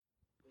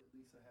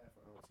It's a half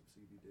an ounce of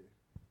CBD.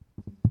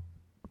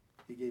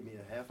 He gave me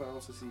a half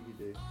ounce of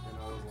CBD, and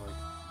I was like,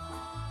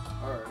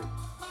 all right,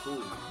 cool.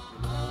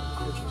 And then I went to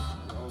the kitchen,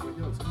 and I was like,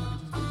 yo, somebody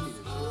just gave me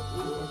this shit.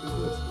 What the fuck is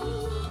this?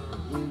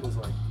 And Ian was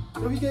like,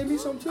 yo, he gave me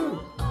some too.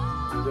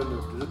 And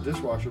then the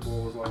dishwasher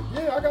boy was like,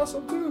 yeah, I got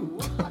some too.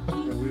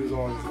 And we was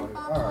all just like,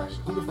 all right,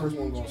 who the first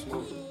one gonna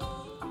smoke it?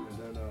 And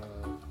then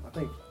I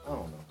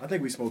don't know. I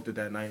think we smoked it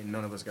that night, and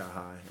none of us got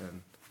high,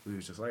 and we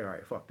was just like, all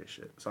right, fuck this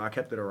shit. So I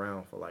kept it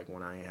around for like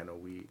when I ain't had no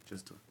weed,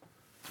 just to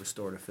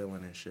restore the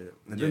feeling and shit.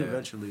 And then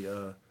eventually,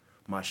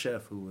 my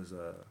chef, who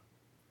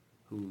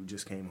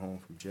just came home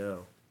from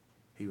jail,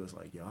 he was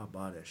like, yo, I'll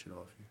buy that shit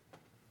off you.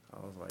 I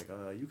was like,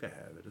 you can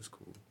have it, it's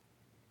cool.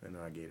 And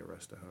then I gave the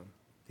rest to him.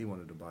 He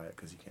wanted to buy it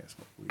because he can't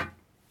smoke weed.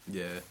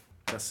 Yeah.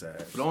 That's sad.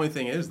 But the only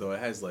thing is, though,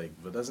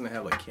 but doesn't it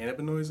have, like,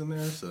 cannabinoids in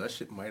there? So that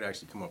shit might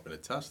actually come up in a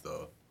test,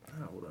 though.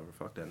 Whatever.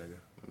 Fuck that nigga.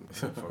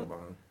 Fuck about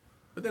him.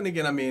 But then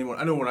again, I mean,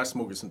 I know when I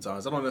smoke it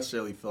sometimes, I don't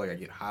necessarily feel like I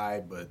get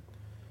high, but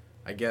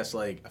I guess,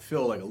 like, I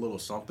feel like a little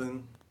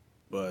something.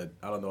 But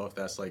I don't know if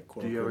that's, like,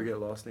 quote-unquote. Do you ever get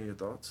lost in your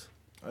thoughts?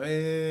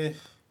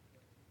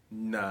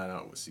 Nah,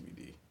 not with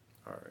CBD.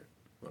 All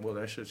right. Well,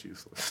 that shit's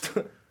useless.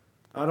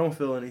 I don't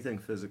feel anything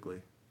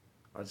physically.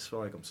 I just feel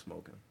like I'm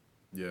smoking.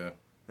 Yeah.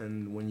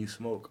 And when you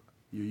smoke,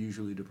 you're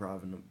usually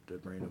depriving the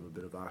brain of a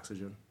bit of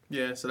oxygen.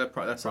 Yeah, so that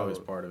probably is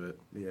part of it.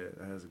 Yeah,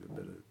 it has a good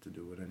bit to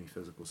do with any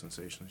physical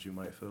sensations you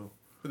might feel.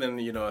 But then,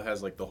 you know, it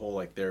has, like, the whole,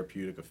 like,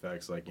 therapeutic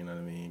effects, like, you know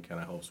what I mean? Kind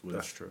of helps with...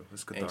 That's true.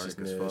 It's cathartic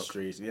as fuck.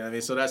 Stress, you know what I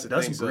mean? So that's the thing.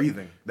 That's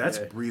breathing. That's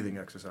breathing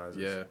exercises.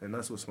 Yeah. And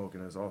that's what smoking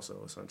is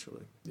also,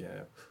 essentially.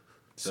 Yeah.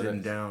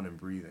 Sitting down and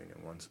breathing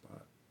in one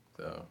spot.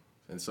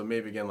 So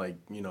maybe, again, like,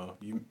 you know,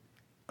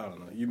 I don't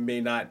know, you may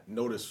not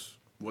notice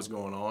what's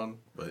going on,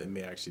 but it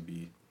may actually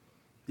be...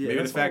 Yeah,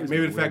 maybe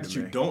the fact that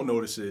you don't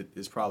notice it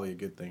is probably a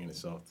good thing in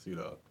itself, you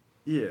know?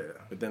 Yeah.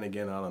 But then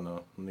again, I don't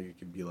know. A nigga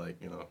could be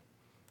like, you know,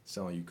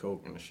 selling you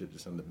coke and the shit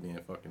just end up being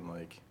fucking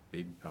like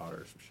baby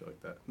powder or some shit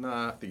like that.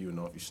 Nah, I think you would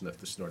know if you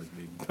snorted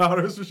baby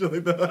powder or some shit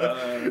like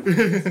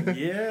that.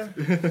 Yeah.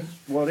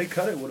 Well, they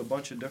cut it with a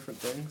bunch of different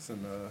things,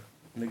 and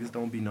niggas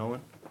don't be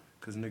knowing,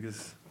 cause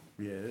niggas,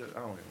 I don't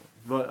know.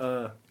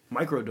 But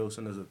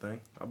microdosing is a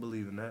thing. I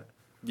believe in that.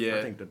 Yeah.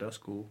 I think that's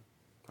cool.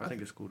 I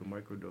think it's cool to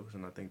microdose,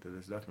 and I think that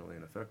there's definitely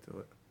an effect to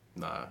it.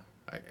 Nah,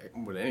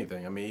 with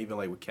anything. I mean, even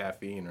like with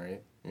caffeine,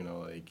 right? You know,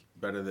 like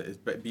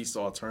it beats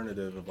the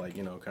alternative of like,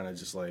 you know, kind of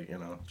just like, you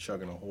know,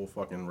 chugging a whole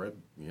fucking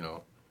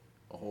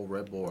a whole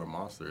Red Bull or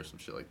Monster or some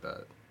shit like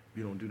that.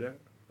 You don't do that?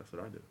 That's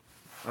what I do.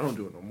 I don't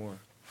do it no more.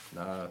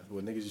 Nah,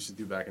 what niggas used to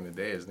do back in the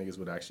day is niggas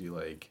would actually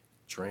like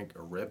drink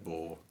a Red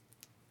Bull.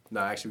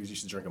 Nah, actually we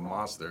used to drink a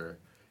Monster,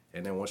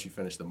 and then once you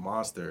finish the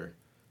Monster,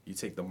 you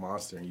take the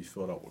Monster and you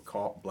fill it up with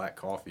black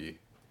coffee.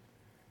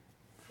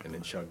 And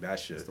then chug that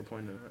shit. What's the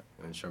point of that?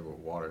 And then chug it with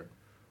water.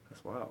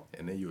 That's wild.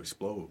 And then you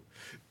explode.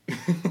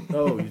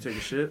 Oh, you take a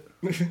shit?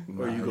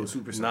 Or you go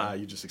Super Saiyan? Nah,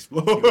 you just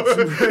explode. All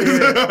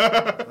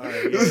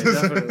right, yeah,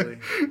 definitely.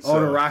 All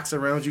the rocks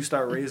around you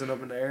start raising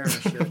up in the air and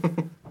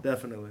shit.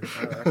 Definitely.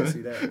 I can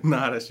see that.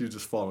 Nah, that's you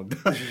just falling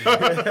down.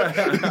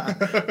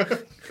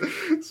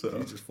 So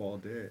you just fall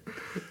dead.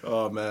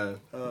 Oh,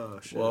 man. Oh,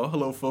 shit. Well,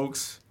 hello,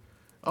 folks.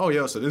 Oh,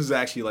 yo, so this is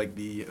actually like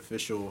the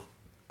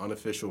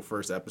unofficial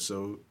first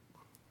episode.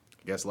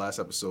 I guess last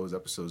episode was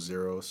episode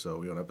 0, so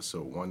we on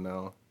episode 1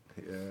 now.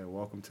 Yeah,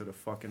 welcome to the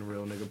fucking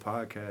Real Nigga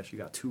Podcast. You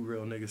got 2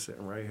 real niggas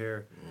sitting right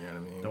here. You know what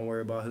I mean? Don't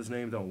worry about his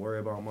name. Don't worry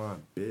about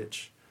mine,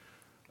 bitch.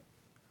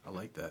 I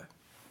like that.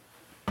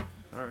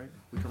 All right,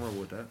 we can roll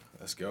with that.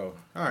 Let's go.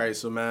 All right,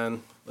 so,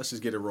 man, let's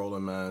just get it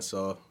rolling, man.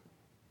 So,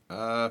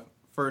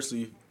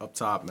 firstly, up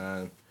top,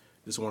 man,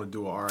 just want to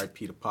do an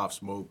R.I.P. to Pop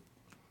Smoke.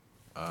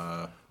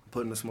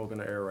 Putting the smoke in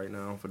the air right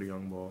now for the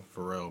young boy.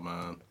 For real,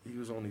 man. He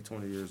was only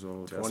 20 years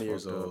old. 20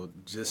 years old.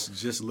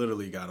 Just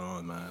literally got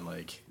on, man.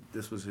 Like,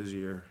 this was his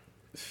year.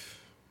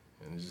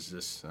 And it's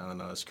just, I don't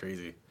know, it's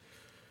crazy.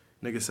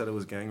 Nigga said it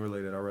was gang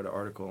related. I read an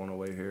article on the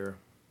way here.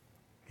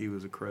 He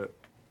was a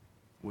Crip,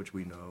 which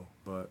we know,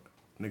 but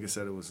nigga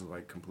said it was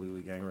like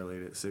completely gang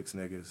related. 6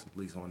 niggas, at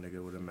least 1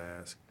 nigga with a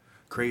mask.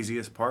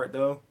 Craziest part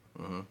though,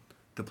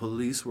 the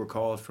police were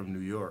called from New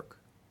York.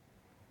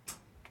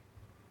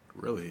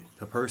 Really?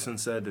 The person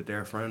said that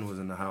their friend was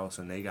in the house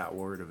and they got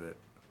word of it.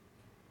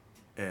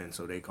 And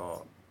so they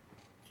called.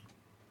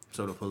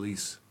 So the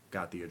police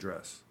got the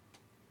address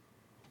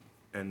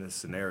and the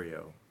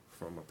scenario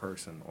from a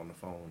person on the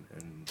phone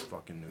in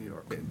fucking New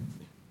York.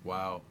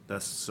 Wow.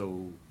 That's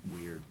so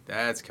weird.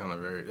 That's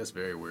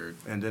very weird.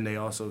 And then they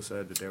also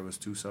said that there was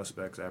 2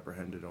 suspects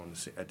apprehended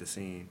at the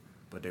scene,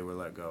 but they were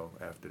let go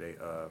after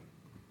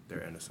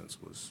their innocence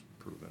was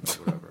proven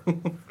or whatever.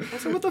 I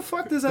said, what the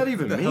fuck does that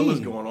even mean? What the hell is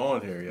going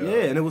on here, yo?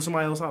 Yeah, and it was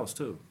somebody else's house,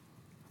 too.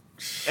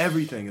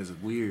 Everything is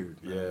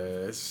weird. Man.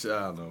 Yeah, I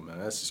don't know, man.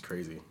 That's just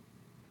crazy.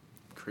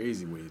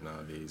 Crazy ways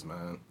nowadays,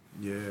 man.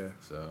 Yeah.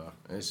 So,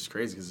 and it's just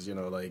crazy because, you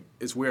know, like,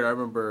 it's weird. I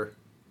remember,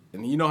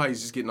 and you know how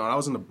he's just getting on. I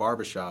was in the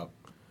barbershop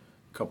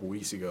a couple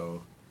weeks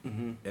ago,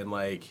 and,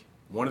 like,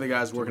 one of the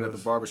guys working at the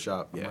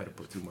barbershop. I might have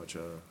put too much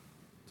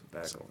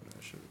back on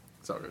that shit.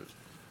 It's all good.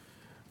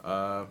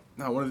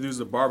 Now, one of the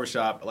dudes at the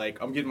barbershop, like,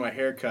 I'm getting my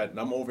hair cut, and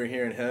I'm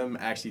overhearing him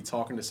actually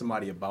talking to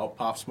somebody about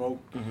Pop Smoke,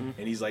 and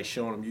he's, like,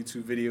 showing him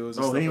YouTube videos and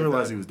stuff he didn't like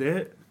realize that. he was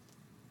dead?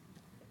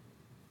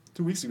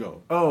 2 weeks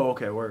ago. Oh,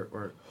 okay,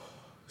 word.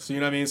 So, you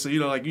know what I mean? So, you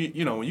know, like,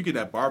 you know, when you get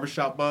that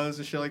barbershop buzz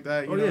and shit like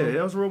that, you know? Yeah,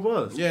 that was a real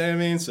buzz. Yeah, you know what I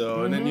mean?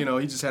 So, and then, you know,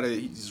 he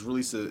just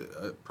released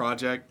a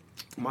project.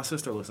 My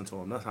sister listened to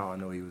him. That's how I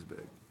know he was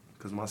big.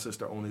 Because my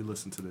sister only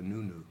listened to the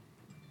new.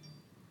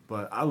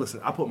 But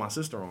I put my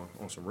sister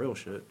on some real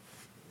shit.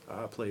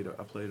 I played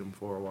him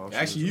for a while.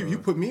 Actually, you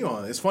put me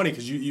on. It's funny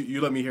because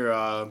you let me hear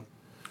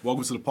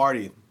 "Welcome to the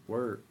Party."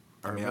 Word.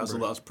 I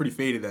was pretty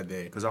faded that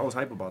day because I was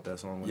hype about that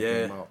song when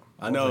it came out.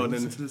 I know. Like, and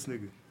then listen to this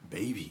nigga,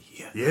 baby.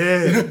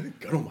 Yeah.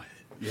 Got on my head.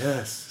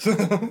 Yes.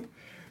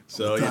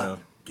 So you know,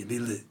 get me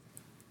lit.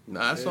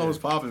 Nah, that song was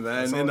popping,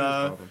 man.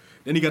 And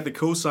then he got the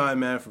cosign,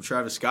 man, from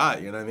Travis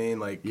Scott. You know what I mean?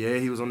 Like, yeah,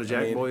 he was on the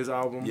Jack Boys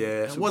album.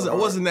 Yeah, I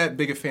wasn't that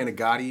big a fan of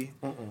Gotti.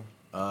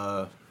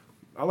 I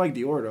like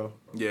Dior though.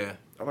 Yeah.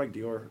 I like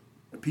Dior.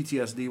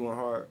 PTSD went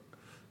hard.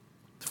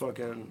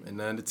 Fucking. And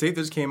then the tape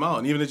just came out,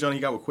 and even the joint he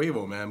got with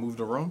Quavo, man, Moved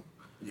to Rome.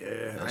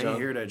 Yeah, I didn't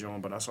hear that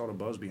joint, but I saw the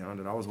buzz behind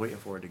it. I was waiting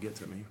for it to get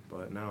to me,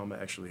 but now I'm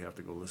actually have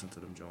to go listen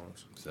to them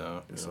joints.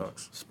 So it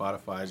sucks.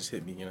 Spotify just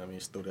hit me, you know what I mean?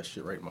 Just throw that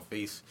shit right in my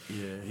face.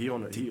 Yeah, he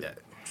on the that.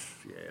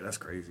 Yeah, that's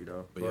crazy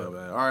though. But yeah,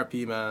 man,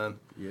 R.I.P. man.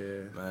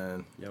 Yeah,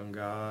 man. Young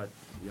God.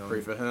 Pray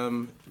for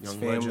him, his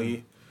family.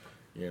 Legend.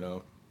 You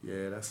know.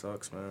 Yeah, that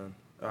sucks, man.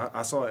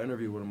 I saw an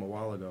interview with him a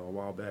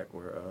while back,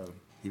 where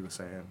he was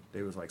saying,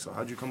 they was like, so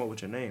how'd you come up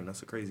with your name?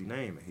 That's a crazy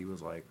name. And he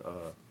was like,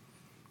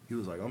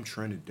 I'm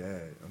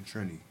Trinidad. I'm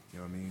Trini. You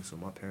know what I mean? So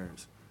my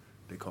parents,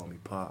 they call me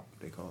Pop.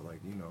 They call, like,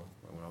 you know,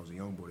 when I was a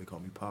young boy, they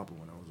called me Papa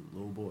when I was a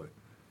little boy.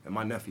 And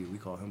my nephew, we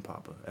call him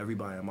Papa.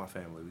 Everybody in my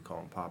family, we call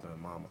him Papa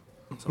and Mama.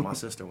 So my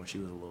sister, when she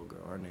was a little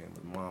girl, her name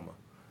was Mama.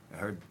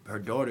 And her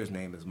daughter's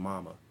name is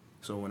Mama.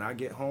 So when I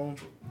get home,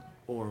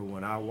 or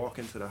when I walk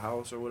into the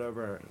house or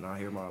whatever, and I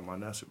hear my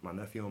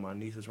nephew and my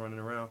nieces running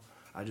around,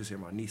 I just hear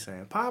my niece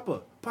saying,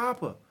 Papa,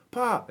 Papa,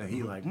 Pop. And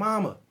he like,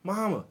 Mama,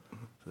 Mama.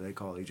 So they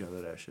call each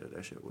other that shit.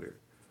 That shit weird.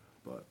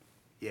 But,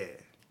 yeah.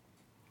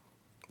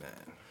 Man.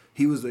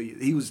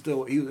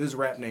 His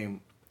rap name,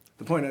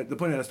 the point of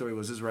that story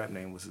was his rap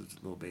name was his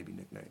little baby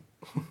nickname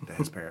that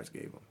his parents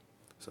gave him.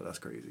 So that's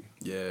crazy.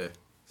 Yeah.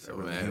 So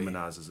really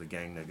humanizes a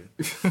gang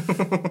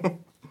nigga.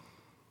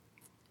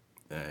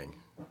 Dang.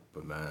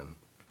 But man.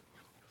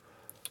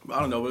 I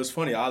don't know, but it's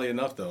funny, oddly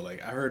enough though,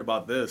 like I heard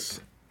about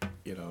this,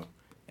 you know,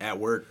 at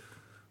work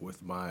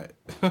with my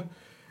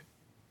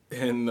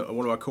and one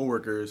of my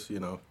coworkers,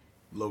 you know,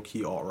 low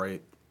key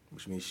alt-right,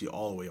 which means she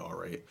all the way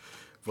alt-right.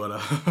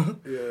 But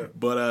yeah.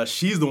 But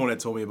she's the one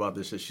that told me about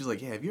this shit. She's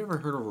like, yeah, have you ever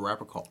heard of a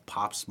rapper called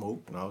Pop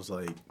Smoke? And I was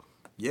like,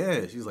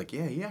 yeah. She's like,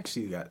 yeah, he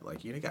actually got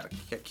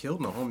killed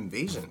in a home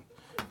invasion.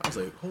 I was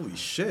like, holy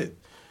shit.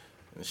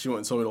 And she went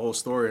and told me the whole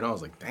story, and I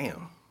was like,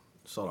 damn.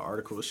 Saw the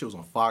article. This shit was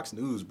on Fox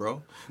News,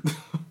 bro.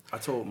 I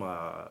told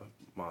my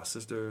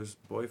sister's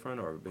boyfriend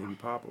or baby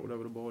pop or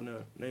whatever the boy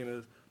name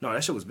is. No,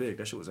 that shit was big.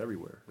 That shit was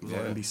everywhere. It was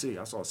on NBC.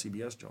 I saw a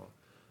CBS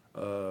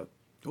joint.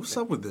 What's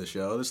up with this,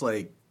 yo? It's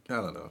like, I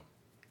don't know.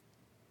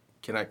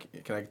 Can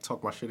I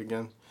talk my shit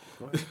again?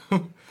 Go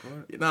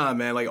ahead. Nah,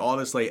 man. Like all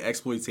this like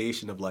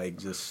exploitation of like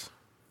just,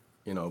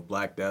 you know,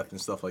 Black Death and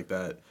stuff like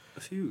that.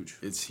 It's huge.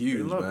 It's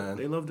huge, man.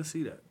 They love to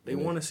see that. They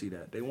want to see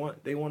that. They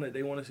want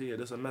to see it.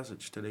 It's a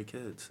message to their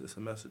kids. It's a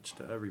message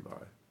to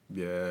everybody.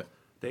 Yeah.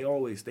 They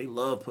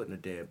love putting a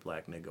dead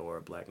black nigga or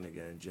a black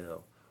nigga in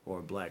jail or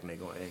a black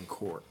nigga in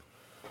court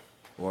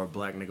or a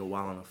black nigga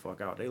wilding the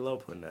fuck out. They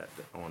love putting that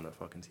on the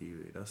fucking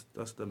TV.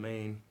 That's the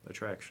main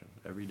attraction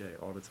every day,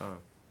 all the time.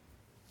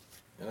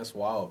 And that's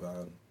wild,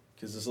 man.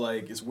 Because it's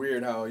like, it's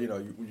weird how, you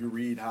know, you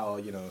read how,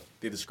 you know,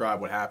 they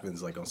describe what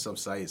happens, like, on some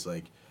sites,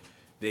 like,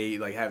 they,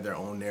 like, have their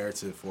own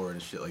narrative for it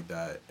and shit like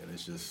that, and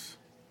it's just,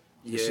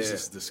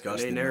 it's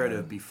disgusting, their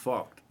narrative man. be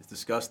fucked. It's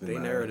disgusting, Their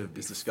man. narrative be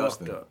it's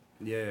disgusting. fucked up.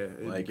 Yeah.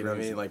 Like, you know what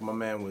I mean? Like, my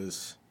man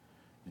was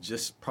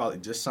just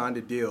signed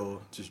a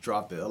deal, just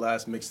dropped the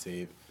last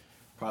mixtape,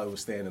 probably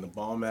was staying in a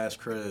bomb-ass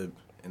crib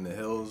in the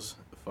hills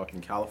of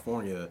fucking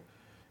California,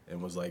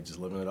 and was, like, just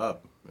living it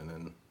up, and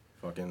then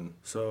fucking...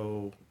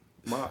 So...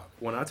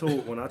 When I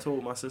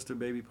told my sister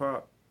baby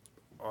pop,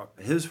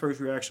 his first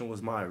reaction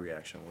was my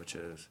reaction, which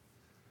is,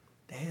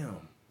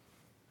 damn,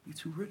 you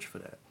too rich for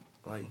that.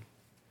 Like,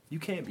 you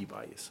can't be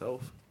by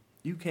yourself.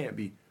 You can't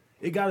be.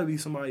 It got to be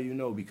somebody you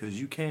know,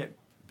 because you can't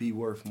be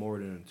worth more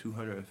than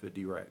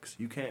 250 racks.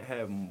 You can't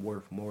have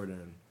worth more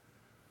than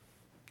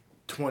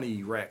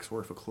 20 racks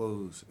worth of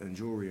clothes and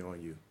jewelry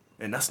on you,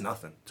 and that's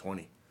nothing.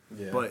 20.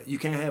 Yeah. But you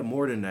can't have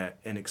more than that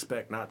and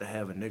expect not to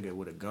have a nigga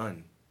with a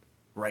gun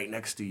right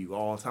next to you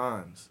all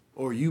times,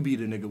 or you be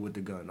the nigga with the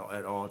gun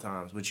at all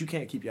times. But you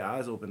can't keep your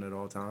eyes open at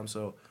all times.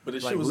 So, but the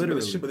like, shit was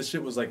literally, but the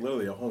shit was like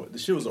literally the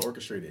shit was an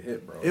orchestrated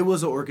hit, bro. It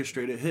was an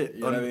orchestrated hit. You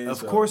know what I mean?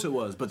 Of course it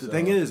was. But the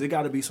thing is, it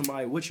got to be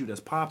somebody with you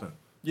that's popping.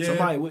 Yeah.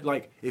 Somebody with,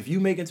 like, if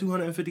you making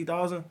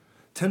 $250,000,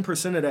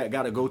 10% of that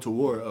got to go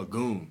toward a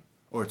goon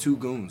or 2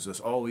 goons that's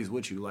always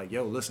with you. Like,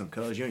 yo, listen,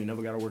 cuz you ain't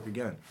never got to work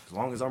again. As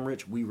long as I'm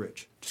rich, we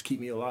rich. Just keep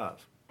me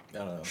alive. I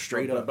don't know.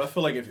 Straight up. But I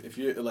feel like if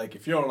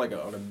you're on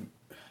a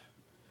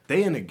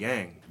they in a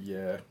gang.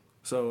 Yeah.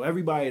 So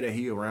everybody that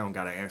he around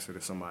got to answer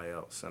to somebody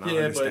else, and I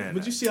understand.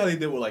 But you see how they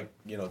did with like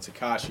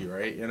Tekashi,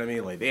 right? You know what I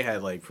mean? Like they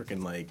had like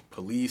freaking like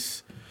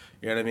police.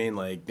 You know what I mean?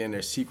 Like then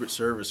there's Secret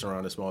Service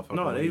around this motherfucker.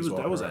 No,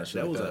 that was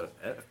a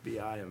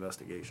FBI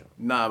investigation.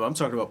 Nah, but I'm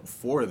talking about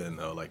before then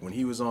though. Like when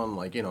he was on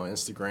like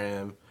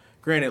Instagram.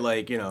 Granted,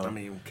 like I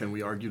mean, can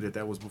we argue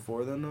that was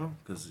before then though?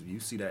 Because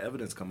you see that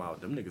evidence come out.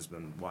 Them niggas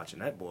been watching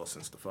that boy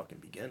since the fucking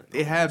beginning.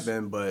 They have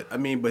been, but I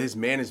mean, but his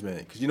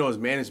management, because his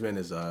management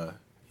is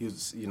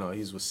he's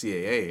with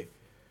CAA.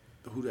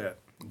 Who that?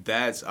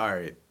 That's all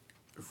right.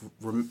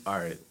 All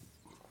right.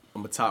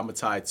 I'm gonna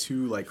tie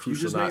 2 like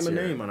crucial dots here. You just name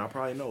a name and I'll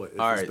probably know it.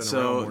 All right, it's been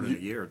around more than a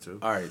year or 2.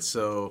 All right,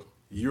 so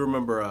you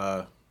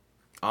remember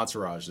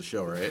Entourage, the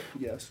show, right?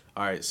 Yes.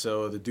 All right,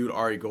 so the dude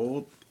Ari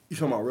Gold. You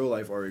talking about real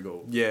life Ari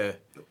Gold? Yeah.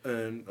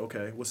 And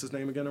okay, what's his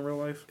name again in real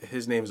life?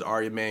 His name is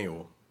Ari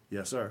Emanuel.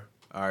 Yes, sir.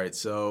 All right,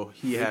 so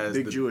he has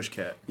big Jewish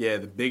cat. Yeah,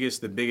 the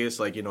biggest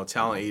like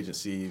talent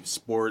agency,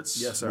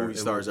 sports, yes, sir. movie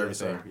stars,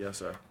 everything. Yes,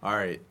 sir. All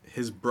right,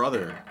 his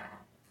brother,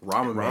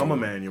 Rahm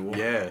Emanuel.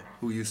 Yeah.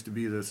 Who used to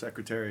be the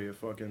secretary of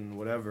fucking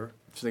whatever.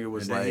 I think it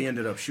was and then he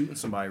ended up shooting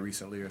somebody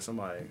recently, or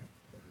somebody.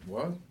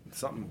 What?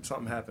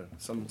 Something happened.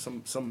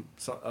 Some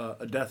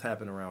a death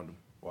happened around him.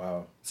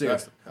 Wow.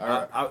 Seriously.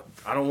 Right.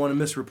 I don't want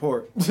to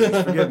misreport.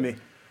 Forgive me.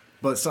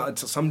 But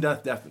some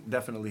death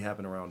definitely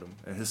happened around him,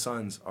 and his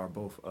sons are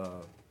both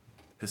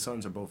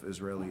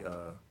Israeli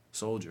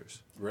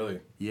soldiers.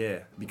 Really? Yeah,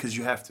 because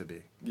you have to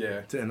be.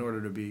 Yeah. In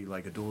order to be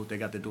like they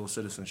got the dual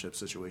citizenship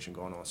situation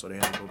going on, so they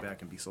have to go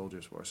back and be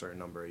soldiers for a certain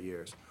number of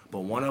years.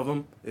 But one of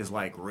them is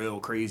like real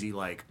crazy,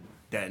 like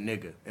that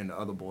nigga, and the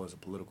other boy is a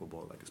political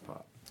boy, like his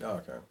pop. Oh,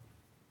 okay.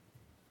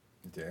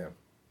 Damn.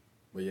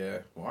 But yeah,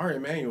 well, Ari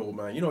Emanuel,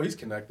 man, he's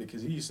connected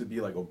because he used to be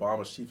like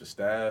Obama's chief of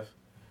staff.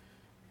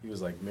 He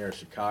was like mayor of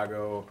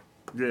Chicago.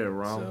 Yeah,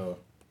 Ron. So,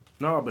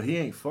 no, but he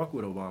ain't fuck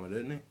with Obama,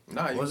 didn't he?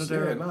 Nah, he was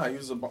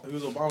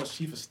Obama's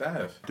chief of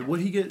staff. What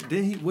he get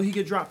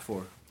dropped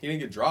for? He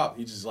didn't get dropped.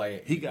 He just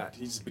like he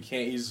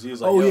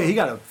was like, oh yeah, he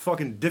got a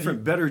fucking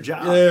better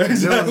job. Yeah,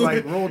 exactly. It was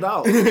like rolled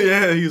out.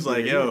 Yeah, he was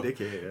like, yo,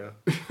 dickhead.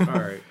 Yeah.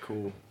 All right,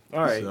 cool. All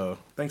right. So,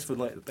 thanks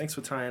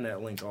for tying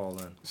that link all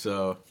in.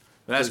 So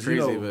that's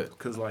crazy, but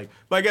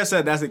I guess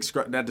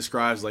that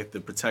describes like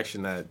the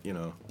protection that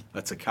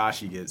that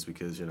Tekashi gets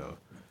because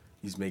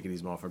he's making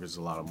these motherfuckers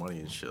a lot of money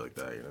and shit like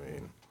that. You know what I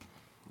mean?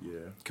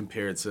 Yeah.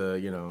 Compared to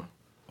a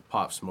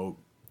Pop Smoke.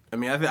 I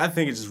mean, I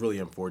think it's just really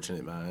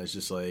unfortunate, man. It's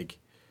just like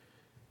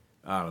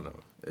I don't know.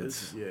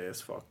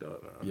 It's fucked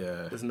up, man.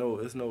 Yeah. There's no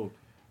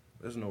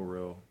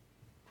real.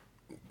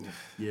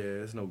 Yeah,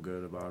 it's no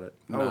good about it.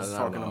 I was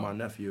talking to my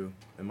nephew,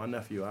 and my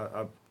nephew,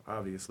 I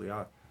obviously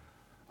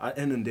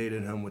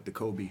inundated him with the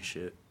Kobe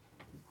shit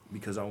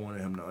because I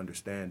wanted him to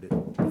understand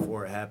it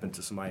before it happened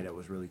to somebody that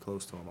was really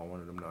close to him. I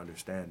wanted him to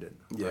understand it.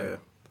 Yeah. Right?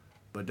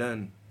 But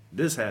then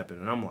this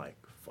happened, and I'm like,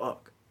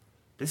 fuck.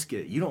 This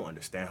kid, you don't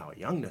understand how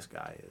young this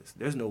guy is.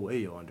 There's no way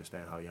you'll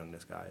understand how young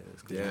this guy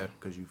is.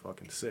 Because you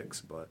fucking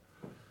 6.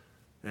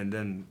 And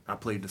then I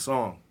played the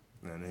song.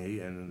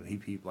 And he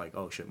peeped like,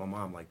 oh shit, my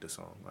mom liked the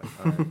song. Like,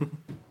 all right.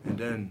 And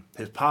then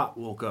his pop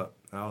woke up.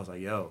 And I was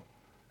like, yo,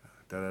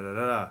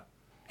 da-da-da-da-da.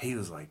 He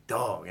was like,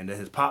 dog. And then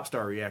his pop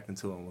started reacting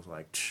to him. Was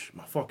like,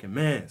 my fucking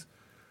mans.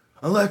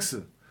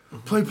 Alexa,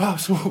 play Pop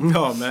Smoke.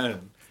 Oh,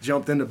 man.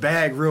 Jumped in the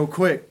bag real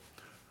quick.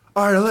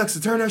 All right, Alexa,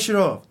 turn that shit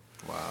off.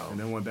 Wow. And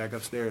then went back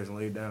upstairs and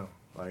laid down.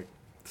 Like,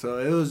 so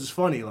it was just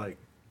funny. Like,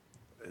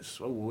 it's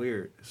so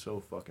weird. It's so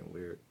fucking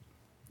weird.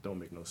 Don't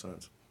make no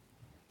sense.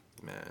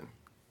 Man.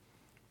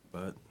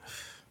 But,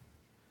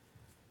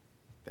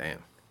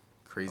 damn.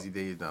 Crazy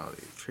days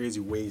nowadays. Crazy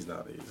ways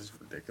nowadays. It's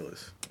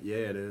ridiculous. Yeah,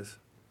 it is.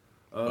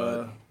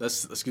 But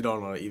let's get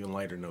on an even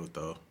lighter note,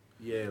 though.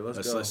 Yeah, let's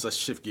go. Let's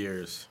shift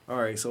gears. All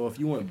right, so if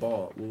you went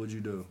bald, what would you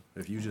do?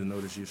 If you just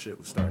noticed your shit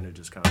was starting to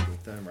just kind of go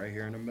thin right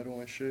here in the middle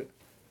and shit,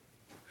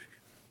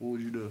 what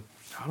would you do?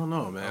 I don't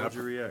know, man. How would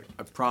you react?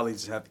 I'd probably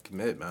just have to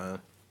commit, man.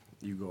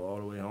 You go all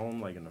the way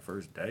home, like in the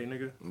first day,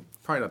 nigga?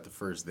 Probably not the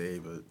first day,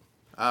 but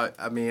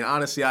I mean,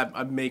 honestly,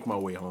 I'd make my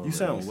way home. You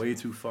sound way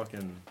too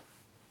fucking...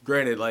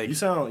 Granted, like... You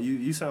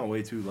sound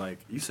way too, like...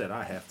 You said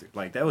I have to.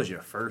 Like, that was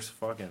your first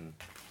fucking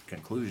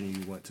conclusion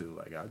you went to.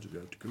 Like, I just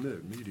have to commit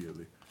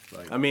immediately.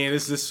 Like, I mean,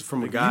 this is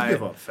from a guy... You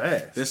give up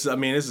fast. This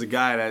is a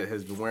guy that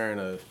has been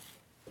wearing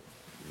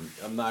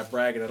I'm not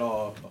bragging at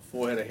all, a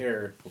full head of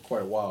hair for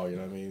quite a while, you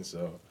know what I mean?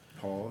 So...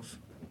 Pause.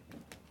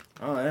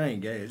 Oh, that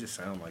ain't gay. It just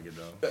sounds like it,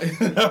 though.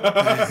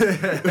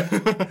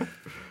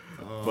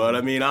 But,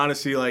 I mean,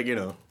 honestly, like,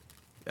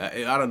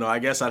 I don't know. I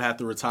guess I'd have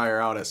to retire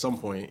out at some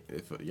point,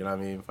 if you know what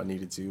I mean, if I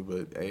needed to.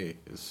 But hey,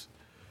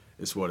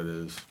 it's what it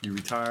is. You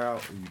retire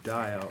out or you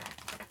die out.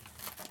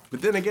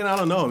 But then again, I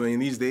don't know. I mean,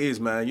 these days,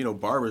 man,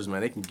 barbers,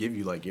 man, they can give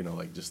you like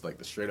just like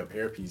the straight up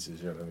hair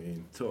pieces. You know what I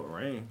mean? Till it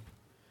rain.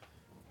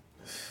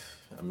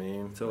 I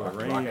mean, till it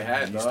rain,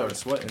 you start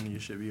sweating, you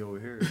should be over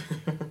here.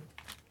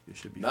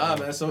 should be. Nah,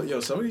 man. So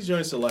some of these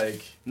joints are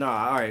like.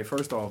 Nah, all right.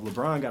 First off,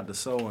 LeBron got the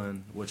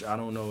sew-in, which I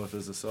don't know if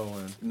it's a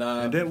sew-in.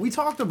 Nah. And then we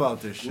talked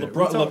about this shit.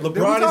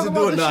 LeBron isn't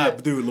doing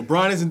dude.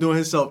 LeBron isn't doing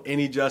himself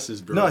any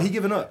justice, bro. No, he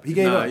giving up. He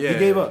gave up. Yeah, he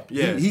gave up.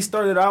 Yeah. He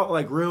started out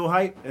like real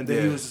hype, and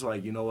then he was just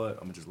like, you know what? I'm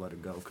gonna just let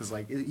it go, cause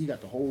like he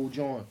got the whole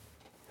joint.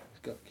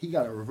 He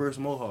got a reverse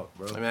mohawk,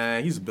 bro.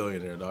 Man, he's a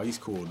billionaire, dog. He's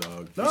cool,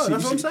 dog. No,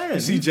 that's what I'm saying. You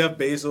see Jeff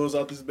Bezos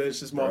out this bitch.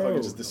 This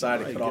motherfucker just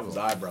decided to cut off his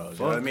eyebrows.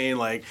 You know what I mean?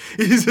 Like,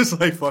 he's just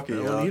like, fuck it,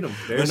 They don't need them.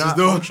 They're Let's not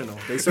functional.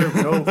 They serve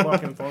no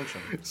fucking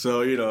function.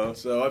 So,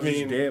 I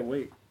mean. Dead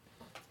weight.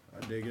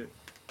 I dig it.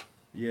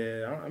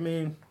 Yeah, I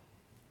mean.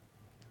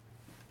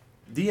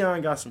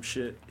 Dion got some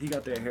shit. He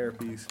got that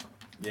hairpiece.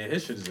 Yeah,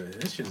 his shit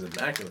is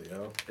immaculate,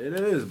 yo. It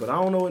is, but I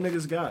don't know what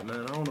niggas got,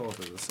 man. I don't know if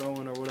it's a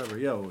sewing or whatever.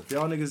 Yo, if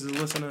y'all niggas is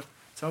listening,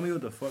 tell me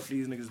what the fuck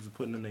these niggas is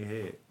putting in their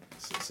head.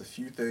 It's a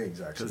few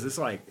things, actually. Because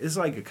it's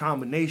like a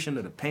combination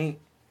of the paint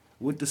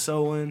with the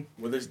sewing.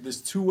 Well,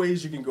 there's two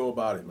ways you can go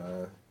about it,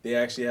 man. They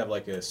actually have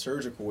like a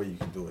surgical way you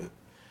can do it.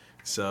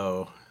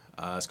 So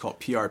it's called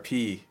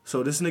PRP.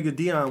 So this nigga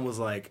Dion was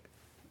like,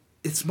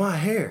 it's my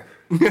hair.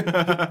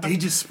 They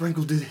just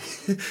sprinkled it.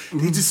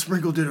 They just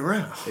sprinkled it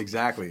around.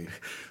 Exactly.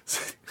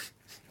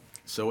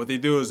 So what they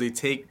do is they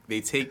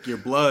take your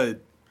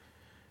blood,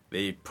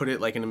 they put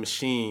it like in a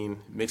machine,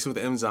 mix it with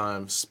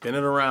enzymes, spin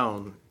it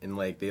around, and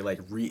like they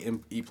like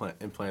implant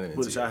it into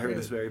Which I heard head.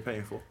 is very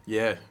painful.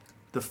 Yeah.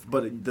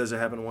 But does it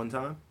happen one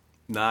time?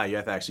 Nah, you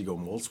have to actually go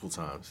multiple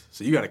times.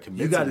 So you got to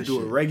commit. You got to to do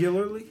shit. it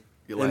regularly,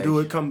 Like,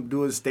 and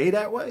do it stay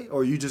that way,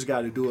 or you just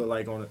got to do it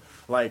like on a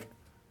like.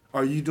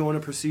 Are you doing a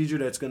procedure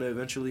that's going to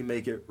eventually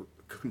make it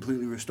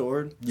completely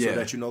restored? Yeah. So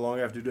that you no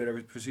longer have to do that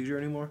every procedure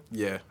anymore?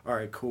 Yeah. All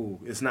right,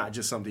 cool. It's not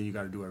just something you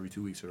got to do every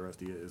 2 weeks for the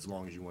rest of the year, as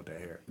long as you want that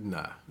hair.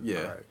 Nah. Yeah.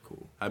 All right,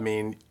 cool. I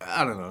mean,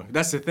 I don't know.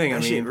 That's the thing. That I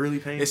mean, shit really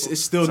painful.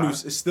 It's still new.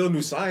 It's still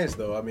new science,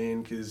 though. I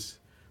mean, because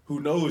who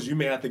knows? You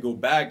may have to go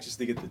back just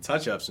to get the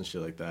touch ups and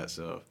shit like that.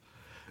 So.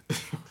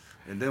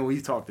 And then we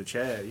talked to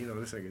Chad. You know,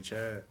 this nigga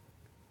Chad.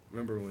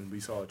 Remember when we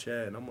saw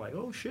Chad, and I'm like,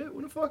 oh shit,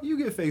 when the fuck you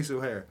get facial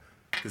hair?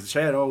 Because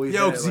Chad always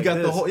Because he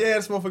got the whole. Yeah,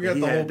 this motherfucker got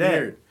the whole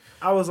beard.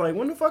 I was like,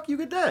 when the fuck you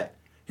get that?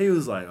 He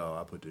was like, oh,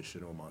 I put this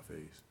shit on my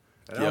face.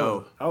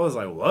 And I was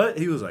like, what?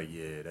 He was like,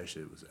 yeah, that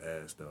shit was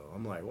ass though.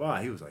 I'm like,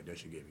 why? He was like, that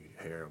shit gave me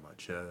hair on my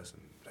chest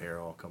and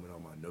hair all coming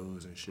on my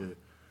nose and shit.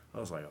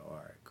 I was like, oh, all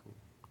right, cool.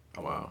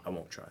 I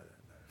won't try that.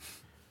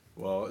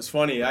 Well, it's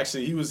funny.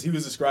 Actually, he was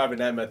describing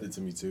that method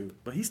to me too.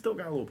 But he still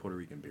got a little Puerto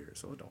Rican beard,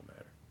 so it don't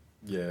matter.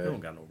 Yeah. He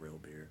don't got no real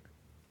beard.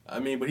 I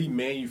mean, but he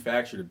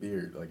manufactured a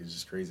beard. Like, it's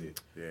just crazy.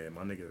 Yeah,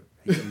 my nigga,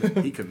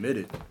 he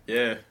committed.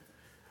 Yeah.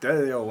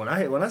 Yo, when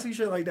I see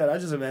shit like that, I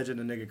just imagine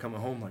the nigga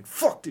coming home like,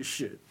 fuck this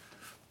shit.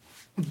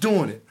 I'm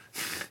doing it.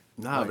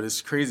 Nah, like, but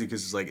it's crazy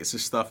because it's like, it's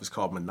this stuff is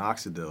called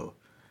minoxidil.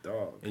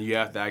 Dog. And you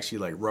have to actually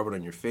like rub it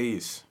on your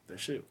face. That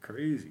shit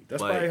crazy.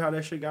 That's like, probably how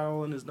that shit got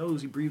all in his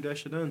nose. He breathed that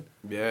shit in.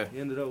 Yeah. He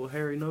ended up with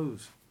hairy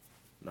nose.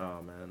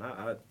 Nah, man,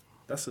 I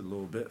that's a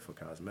little bit for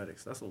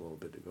cosmetics. That's a little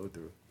bit to go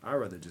through. I'd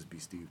rather just be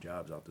Steve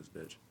Jobs out this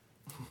bitch.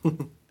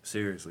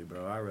 Seriously,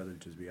 bro. I'd rather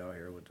just be out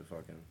here with the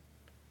fucking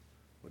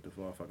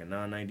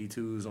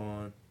 992s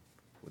on,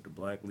 with the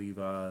black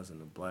Levi's and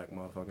the black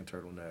motherfucking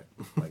turtleneck.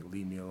 Like,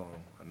 leave me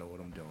alone. I know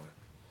what I'm doing.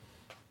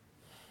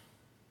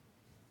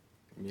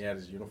 He had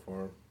his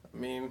uniform. I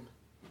mean,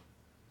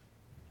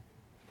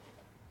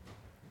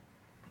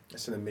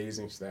 it's an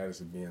amazing status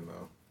to be in,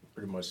 though.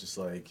 Pretty much just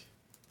like...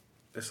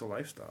 It's a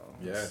lifestyle.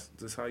 Yeah.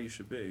 This is how you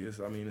should be. It's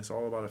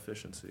all about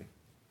efficiency.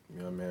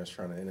 You know, man's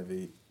trying to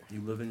innovate.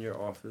 You live in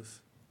your office,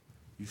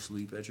 you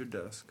sleep at your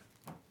desk,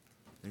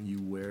 and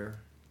you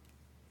wear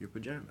your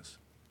pajamas.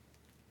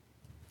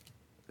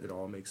 It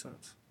all makes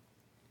sense.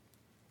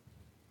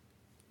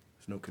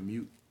 There's no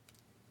commute.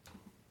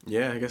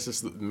 Yeah, I guess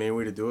that's the main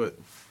way to do it.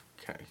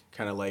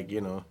 Kind of like,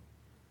 you know,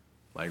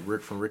 like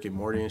Rick from Rick and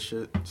Morty and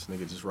shit. This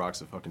nigga just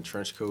rocks a fucking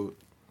trench coat,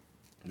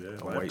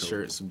 a white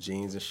shirt, some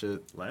jeans and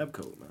shit. Lab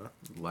coat, man.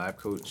 Lab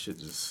coat and shit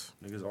just...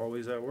 Niggas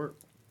always at work.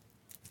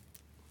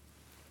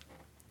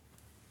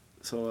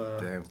 So,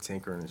 damn,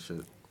 tinkering and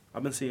shit.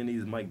 I've been seeing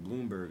these Mike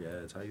Bloomberg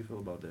ads. How you feel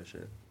about that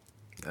shit?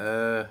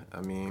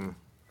 I mean...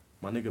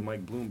 My nigga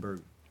Mike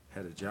Bloomberg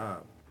had a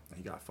job, and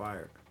he got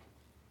fired.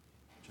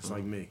 Just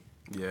like me.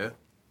 Yeah.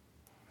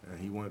 And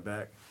he went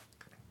back,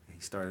 and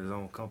he started his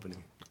own company.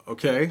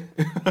 Okay.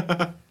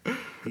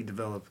 He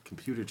developed a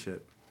computer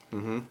chip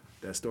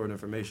that stored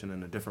information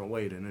in a different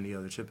way than any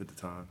other chip at the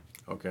time.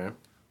 Okay.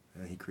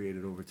 And he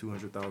created over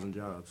 200,000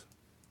 jobs.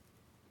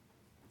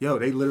 Yo,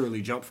 they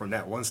literally jumped from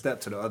that one step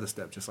to the other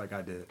step, just like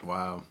I did.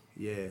 Wow.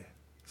 Yeah.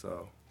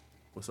 So,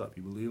 what's up?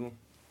 You believe him?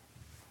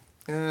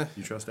 Yeah.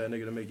 You trust that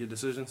nigga to make your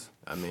decisions?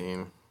 I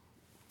mean,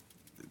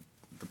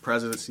 the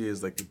presidency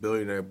is like the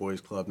billionaire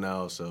boys club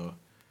now, so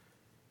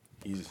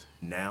he's...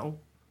 Now?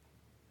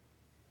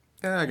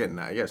 Yeah, I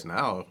guess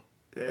now.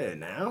 Yeah,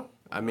 now?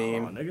 I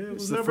mean... Oh, nigga, it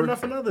was never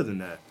nothing other than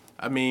that.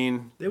 I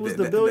mean... It was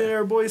the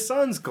Billionaire Boys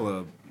Sons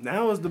Club.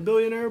 Now it's the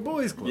Billionaire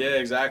Boys Club. Yeah,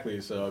 exactly.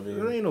 So, I mean...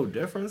 There ain't no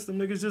difference. Them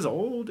niggas just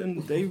old,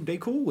 and they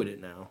cool with it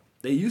now.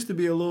 They used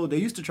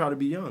to try to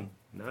be young.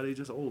 Now they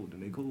just old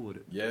and they cool with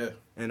it. Yeah.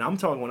 And I'm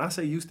talking, when I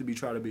say used to be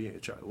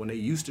when they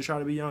used to try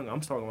to be young,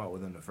 I'm talking about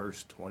within the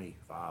first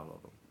 25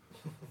 of them.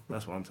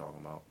 That's what I'm talking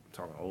about. I'm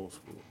talking old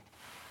school.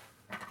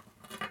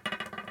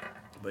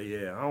 But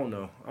yeah, I don't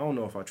know. I don't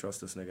know if I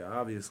trust this nigga.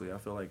 Obviously, I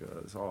feel like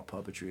it's all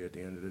puppetry at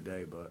the end of the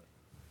day. But,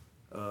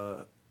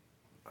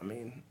 I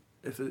mean,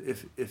 if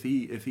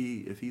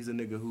he's a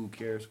nigga who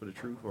cares for the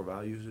truth or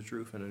values the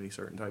truth in any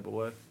certain type of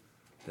way,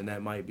 then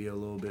that might be a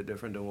little bit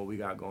different than what we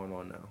got going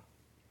on now.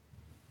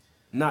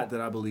 Not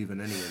that I believe in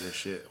any of this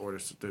shit or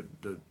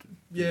the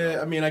yeah,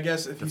 I mean, I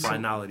guess if the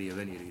finality of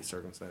any of these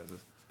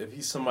circumstances. If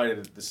he's somebody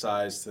that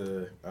decides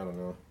to, I don't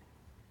know,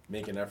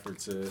 make an effort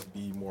to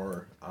be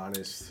more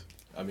honest,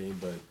 I mean,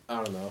 but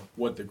I don't know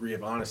what degree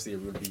of honesty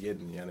it would be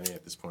getting, you know what I mean,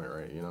 at this point,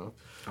 right, you know?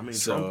 I mean,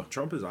 so,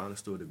 Trump is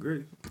honest to a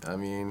degree. I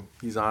mean,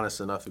 he's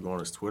honest enough to go on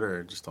his Twitter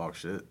and just talk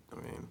shit. I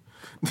mean.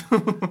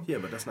 Yeah,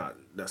 but that's not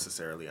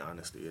necessarily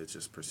honesty. It's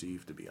just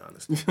perceived to be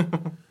honesty.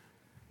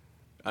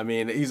 I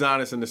mean, he's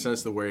honest in the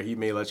sense to where he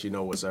may let you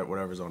know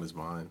whatever's on his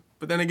mind.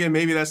 But then again,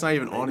 maybe that's not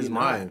even on his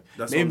mind.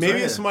 Maybe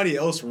it's somebody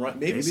else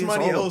maybe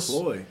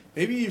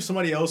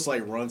somebody else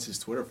like runs his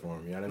Twitter for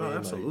him. You know what I mean?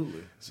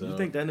 Absolutely. Like, so. You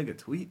think that nigga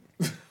tweet?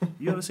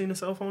 You ever seen the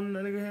cell phone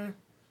that nigga had?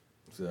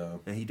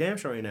 So. And he damn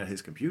sure ain't at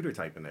his computer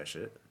typing that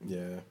shit.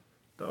 Yeah.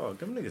 Dog,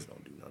 them niggas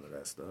don't do none of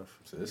that stuff.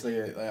 So this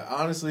nigga, like,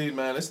 honestly,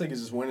 man, this nigga's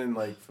just winning,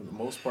 like, for the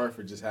most part,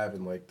 for just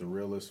having, like, the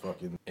realest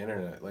fucking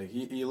internet. Like,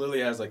 he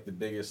literally has, like, the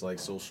biggest, like,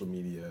 social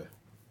media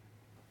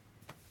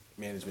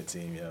management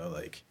team, you know,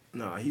 like.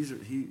 Nah, he's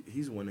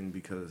winning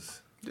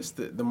because just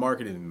the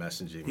marketing and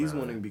messaging. He's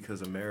winning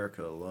because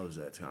America loves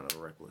that kind of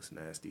reckless,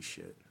 nasty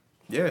shit.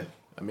 Yeah,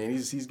 I mean,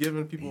 he's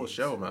giving people a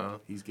show, man.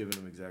 He's giving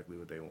them exactly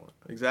what they want.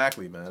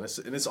 Exactly, man.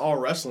 It's all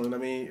wrestling. I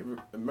mean,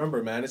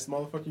 remember, man, this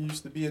motherfucker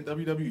used to be in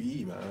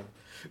WWE, man.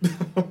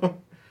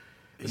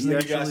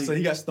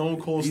 He got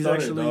Stone Cold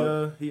started,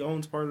 dog. He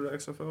owns part of the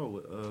XFL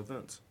with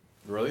Vince.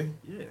 Really?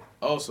 Yeah.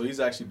 Oh, so he's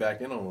actually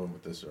back in on one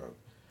with this joint.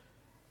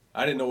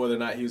 I didn't know whether or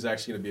not he was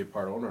actually going to be a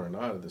part owner or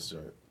not of this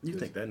joint. You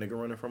think that nigga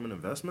running from an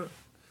investment?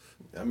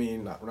 I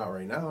mean, not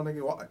right now,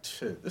 nigga. What?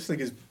 Shit, this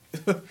nigga's...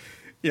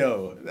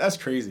 Yo, that's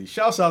crazy.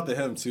 Shouts out to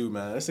him, too,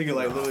 man. This nigga,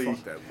 like, literally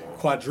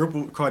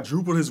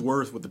quadrupled his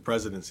worth with the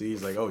presidency.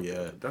 He's like, oh,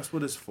 yeah. That's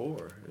what it's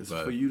for. It's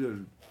for you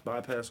to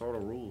bypass all the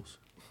rules.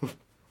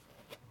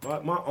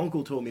 My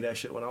uncle told me that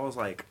shit when I was,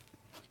 like,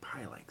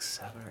 probably, like,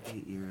 7 or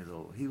 8 years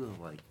old. He was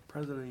like,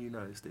 President of the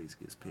United States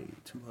gets paid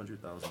 $200,000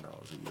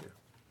 a year.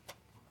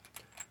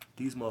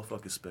 These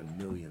motherfuckers spend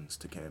millions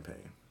to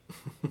campaign.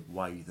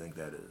 Why you think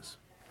that is?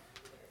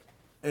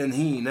 And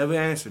he never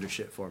answered the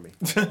shit for me.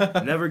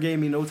 Never gave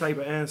me no type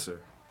of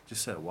answer.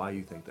 Just said, why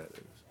you think that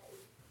is?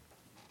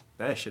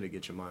 That shit'll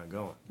get your mind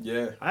going.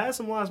 Yeah. I had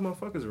some wise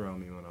motherfuckers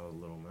around me when I was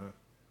little, man.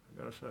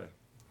 I gotta say.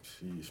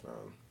 Sheesh, man.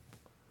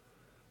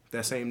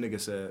 That same nigga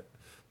said,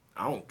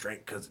 I don't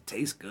drink because it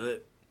tastes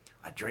good.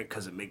 I drink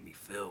because it make me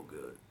feel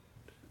good.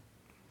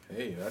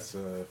 Hey, that's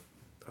the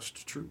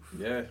truth.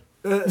 Yeah.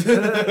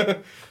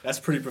 That's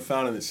pretty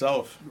profound in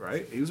itself.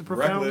 Right? He was a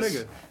profound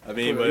nigga. I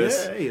mean, but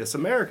it's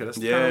America. That's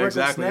the kind of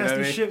reckless,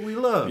 nasty shit we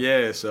love.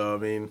 Yeah, so, I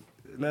mean.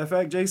 Matter of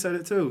fact, Jay said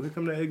it too. Here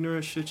come the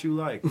ignorant shit you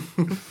like.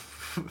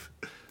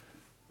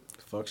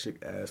 Fuck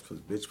shit ass plus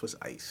bitch plus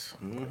ice.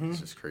 It's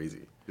just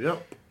crazy.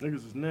 Yep.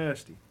 Niggas is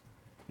nasty.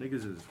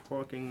 Niggas is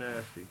fucking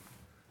nasty.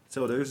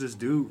 So there's this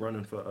dude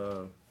running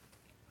for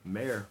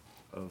mayor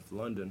of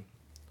London.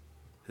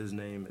 His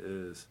name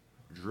is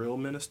Drill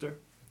Minister.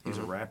 He's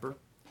a rapper.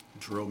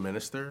 Drill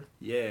Minister?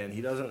 Yeah, and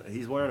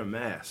he's wearing a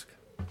mask.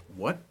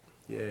 What?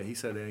 Yeah, he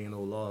said there ain't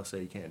no law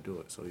say he can't do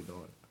it, so he's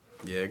doing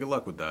it. Yeah, good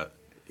luck with that.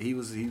 He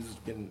was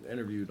getting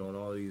interviewed on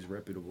all these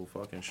reputable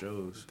fucking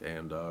shows.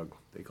 Damn, dog.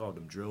 They called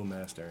him Drill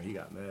Master, and he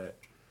got mad.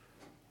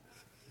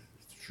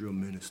 It's Drill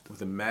Minister.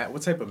 With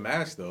what type of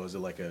mask, though? Is it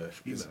like a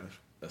ski mask?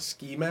 A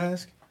ski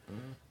mask?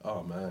 Mm-hmm.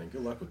 Oh, man,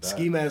 good luck with that.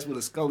 Ski mask with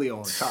a scully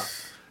on top.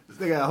 This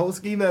nigga got a whole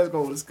ski mask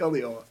on with a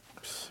scully on.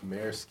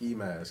 Mayor ski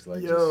mask.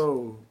 Like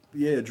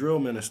yeah, Drill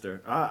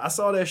Minister. I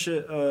saw that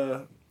shit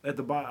at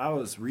the I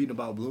was reading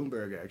about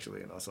Bloomberg,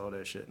 actually, and I saw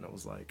that shit, and I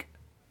was like,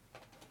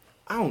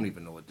 I don't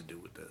even know what to do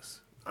with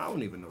this. I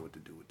don't even know what to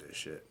do with this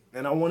shit.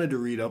 And I wanted to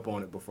read up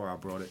on it before I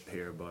brought it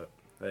here, but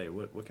hey,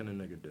 what can a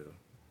nigga do?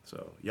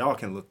 So y'all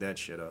can look that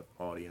shit up,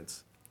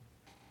 audience.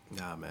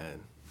 Nah,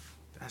 man.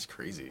 That's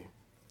crazy.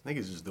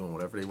 Niggas just doing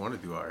whatever they want to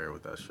do out here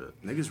with that shit.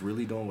 Niggas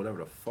really doing whatever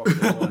the fuck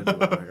they want to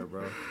do out here,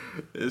 bro.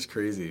 It's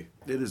crazy.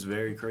 It is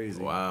very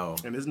crazy. Wow.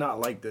 And it's not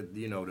like that,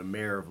 the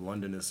mayor of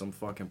London is some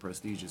fucking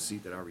prestigious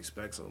seat that I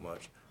respect so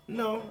much.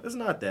 No, it's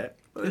not that.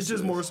 It's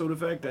just more so the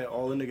fact that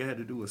all the nigga had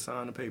to do was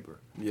sign the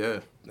paper. Yeah.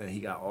 And he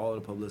got all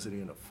the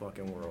publicity in the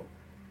fucking world.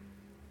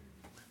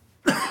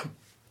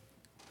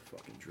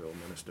 Fucking Drill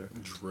Minister.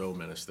 Drill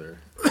Minister.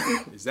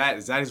 Is that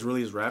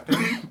really his rap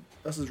name?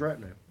 That's his rap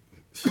name.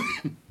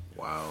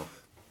 Wow.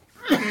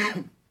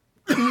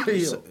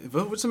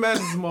 What's the matter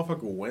if this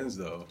motherfucker wins,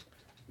 though?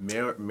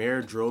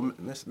 Mayor Drill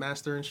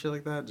Master and shit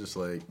like that? Just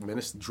like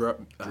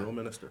Drill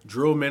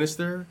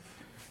Minister?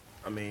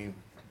 I mean,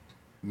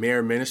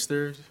 mayor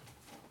ministers.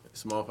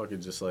 This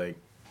motherfucker just like.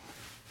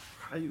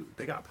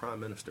 They got prime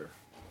minister.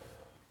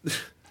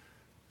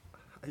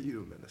 How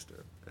you a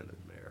minister and a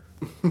mayor?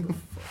 What the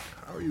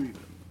fuck? How are you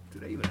even? Do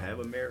they even have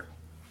a mayor?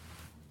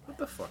 What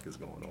the fuck is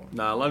going on?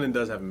 Nah, London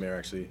does have a mayor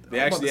actually.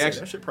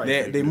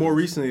 They more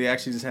recently they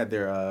actually just had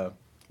their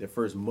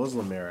first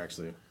Muslim mayor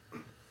actually.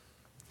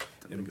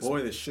 And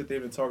boy, the shit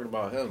they've been talking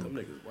about him. Them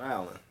niggas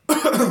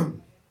wildin'.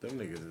 Them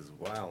niggas is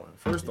wildin'.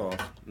 First off,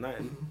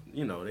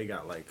 they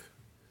got like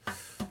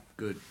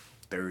good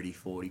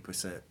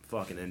 30-40%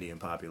 fucking Indian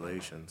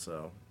population,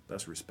 so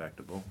that's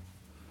respectable.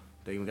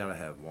 They even gotta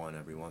have one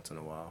every once in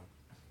a while.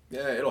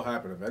 Yeah, it'll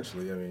happen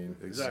eventually. I mean,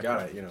 exactly.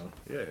 It's gotta,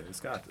 Yeah, it's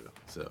got to.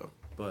 So,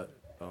 but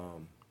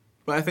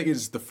I think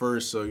it's the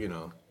first. So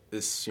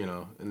this,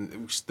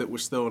 and we're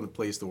still in a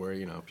place to where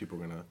people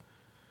are gonna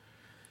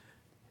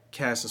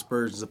cast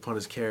aspersions upon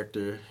his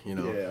character.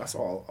 Yeah, I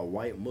saw a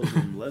white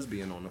Muslim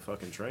lesbian on the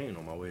fucking train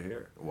on my way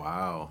here.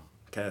 Wow.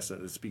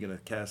 Speaking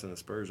of casting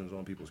aspersions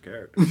on people's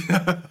characters.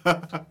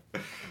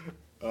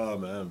 Oh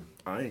man,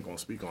 I ain't gonna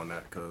speak on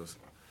that because.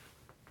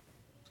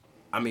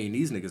 I mean,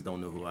 these niggas don't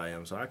know who I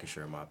am, so I can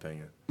share my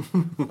opinion.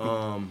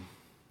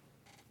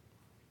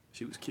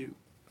 She was cute.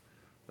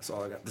 That's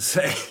all I got to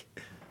say.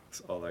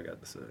 That's all I got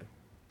to say.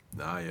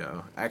 Nah,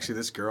 yeah. Actually,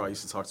 this girl I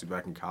used to talk to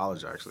back in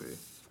college, actually,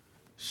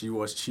 she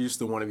used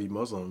to want to be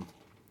Muslim.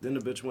 Then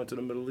the bitch went to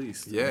the Middle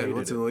East. Yeah,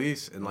 went to the Middle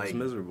East and like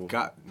miserable.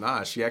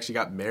 She actually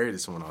got married to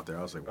someone out there.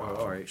 I was like, wow.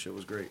 Oh, all right, shit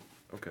was great.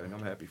 Okay,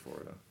 I'm happy for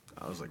her though.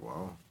 I was like,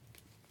 wow.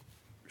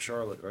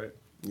 Charlotte, right?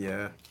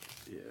 Yeah.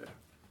 Yeah.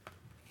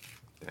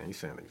 Damn, you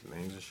saying these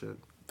names and shit.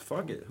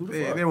 Fuck it. Who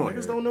the fuck?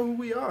 Niggas don't know who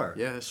we are.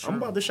 Yeah, that's true. I'm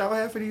about to shout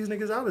half of these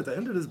niggas out at the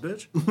end of this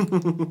bitch.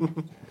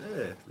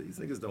 Yeah, these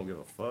niggas don't give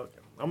a fuck.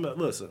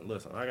 Listen.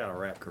 I got a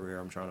rap career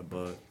I'm trying to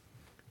bud.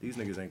 These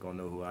niggas ain't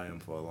gonna know who I am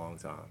for a long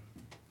time.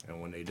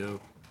 And when they do,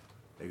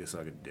 they can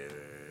suck a dick.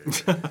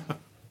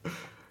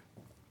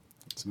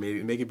 Just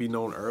make it be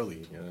known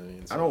early. You know what I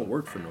mean? I don't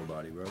work for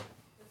nobody, bro.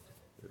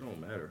 It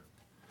don't matter.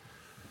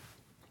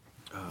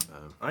 Oh,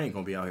 man. I ain't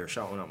gonna be out here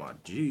shouting out my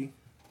G.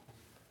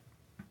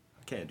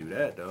 Can't do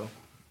that though.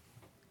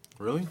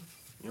 Really?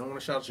 You don't want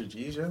to shout your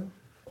G's yet?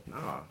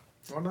 Nah.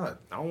 Why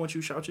not? I don't want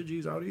you to shout your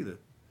G's out either.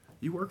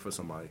 You work for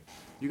somebody.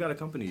 You got a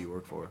company you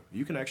work for.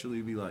 You can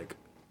actually be like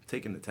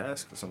taking the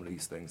task for some of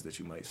these things that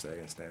you might say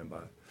and stand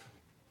by.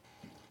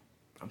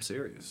 I'm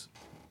serious.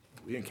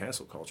 We in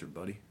cancel culture,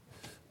 buddy.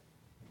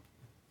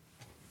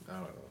 I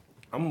don't know.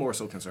 I'm more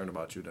so concerned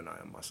about you than I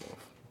am myself.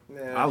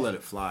 Nah. I let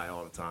it fly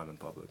all the time in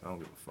public. I don't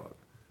give a fuck.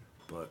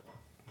 But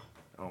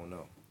I don't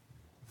know.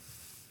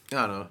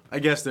 I don't know. I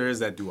guess there is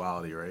that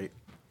duality, right?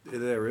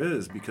 There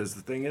is, because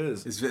the thing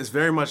is... It's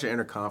very much an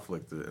inner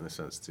conflict in a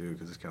sense, too,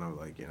 because it's kind of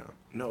like,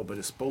 No, but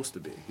it's supposed to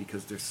be,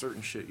 because there's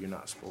certain shit you're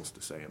not supposed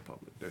to say in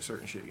public. There's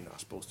certain shit you're not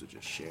supposed to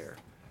just share.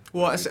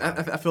 Well, I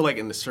feel like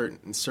in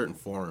certain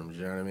forums,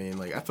 you know what I mean?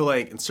 Like, I feel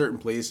like in certain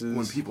places...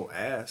 When people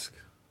ask,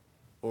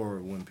 or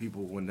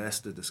when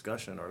that's the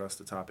discussion, or that's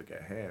the topic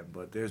at hand,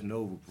 but there's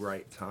no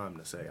right time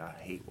to say, I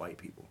hate white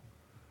people.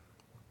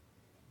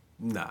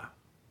 Nah.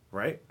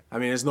 Right? I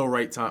mean, there's no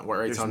right time.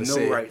 There's time to no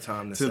say right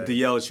time to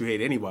yell that you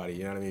hate anybody.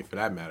 You know what I mean? For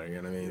that matter, you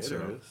know what I mean? Yeah, so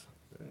there is.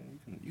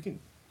 You can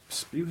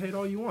spew hate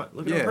all you want.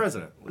 Look at the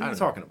president. What are you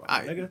talking about,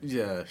 nigga?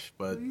 Yeah,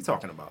 but what are you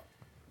talking about?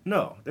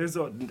 No,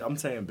 I'm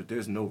saying, but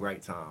there's no right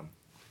time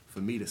for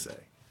me to say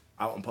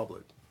out in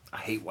public, I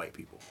hate white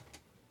people.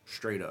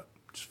 Straight up,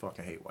 just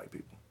fucking hate white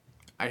people.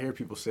 I hear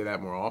people say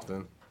that more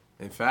often.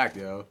 In fact,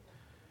 I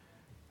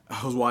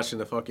was watching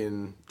the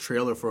fucking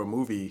trailer for a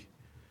movie.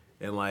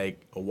 And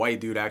like a white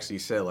dude actually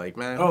said, like,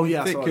 man, oh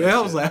yeah, I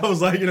was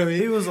like, you know what I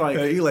mean? He was like,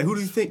 who do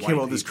you think came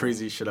up with this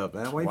crazy shit up,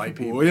 man? White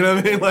people. You know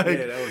what I mean? Like,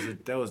 yeah,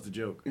 that was the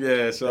joke.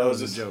 Yeah, so that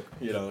was a joke.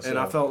 So. And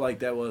I felt like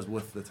that was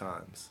with the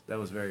times. That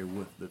was very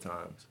with the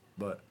times.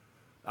 But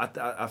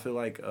I feel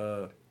like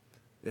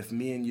if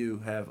me and you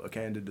have a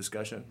candid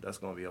discussion, that's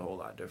gonna be a whole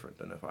lot different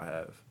than if I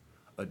have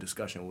a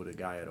discussion with a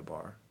guy at a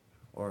bar,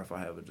 or if I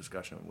have a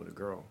discussion with a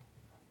girl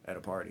at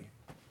a party,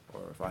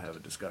 or if I have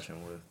a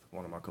discussion with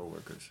one of my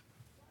coworkers.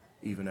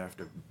 Even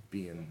after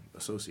being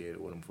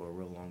associated with them for a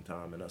real long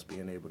time and us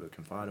being able to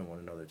confide in one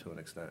another to an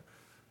extent,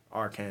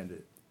 our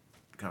candid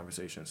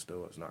conversation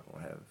still is not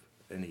going to have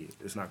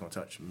it's not going to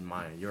touch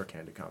mine and your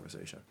candid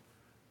conversation.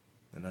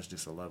 And that's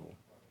just a level.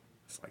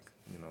 It's like,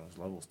 there's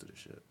levels to this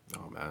shit.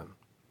 Oh, man.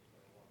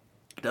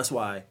 That's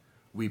why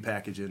we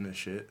packaging this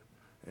shit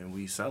and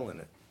we selling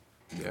it.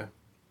 Yeah.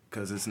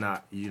 Because it's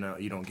not, you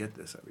don't get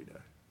this every day.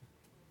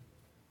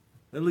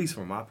 At least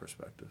from my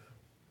perspective.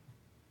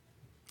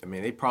 I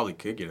mean, they probably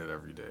could get it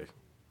every day.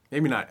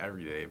 Maybe not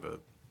every day,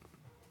 but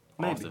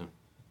often.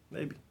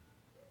 Maybe.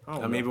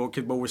 I mean,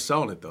 but we're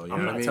selling it, though. You know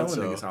what I mean? I'm not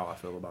telling niggas how I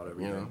feel about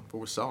every day. But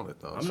we're selling it,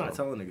 though. I'm not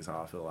telling niggas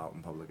how I feel out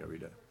in public every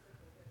day.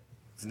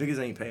 Because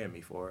niggas ain't paying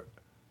me for it.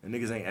 And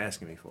niggas ain't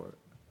asking me for it.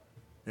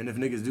 And if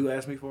niggas do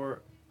ask me for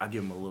it, I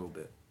give them a little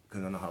bit.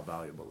 Because I know how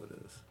valuable it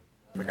is.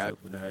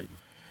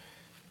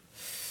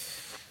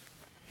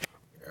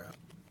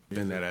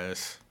 Been that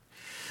ass.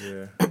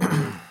 Yeah.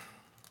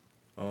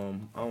 I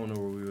don't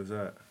know where we was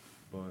at,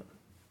 but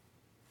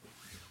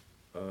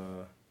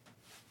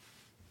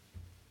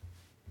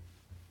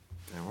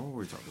Damn, what were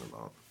we talking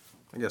about?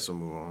 I guess we'll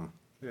move on.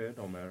 yeah, it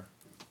don't matter.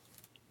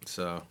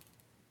 So,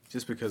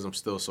 just because I'm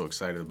still so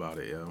excited about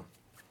it, yo.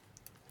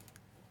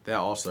 That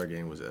All-Star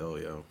game was ill,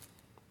 yo.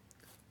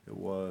 It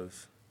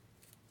was.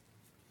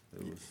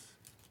 Yeah,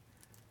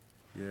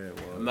 it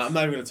was. I'm not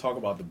even going to talk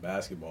about the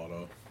basketball,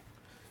 though.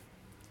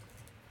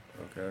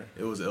 Okay.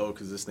 It was ill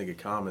because this nigga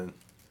Common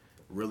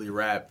really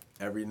rap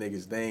every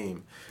nigga's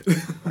name.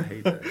 I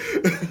hate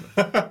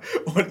that.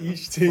 On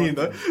each team,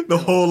 the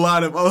whole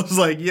lineup. I was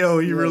like, yo,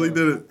 he really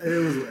did it.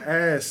 It was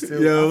ass,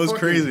 too. Yo, it was I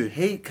crazy.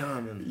 hate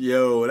Common.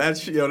 Yo,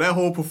 that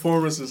whole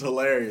performance is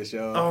hilarious,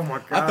 yo. Oh my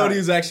god. I thought he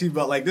was actually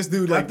about like this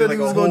dude. Like, I thought he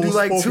was gonna do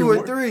like 2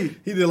 or 3.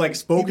 He did like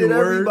spoken he did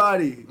word.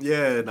 Everybody.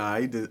 Yeah, nah,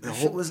 he did. That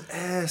shit was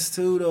ass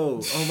too,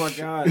 though. Oh my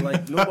god,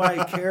 like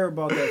nobody care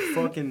about that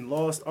fucking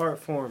lost art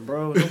form,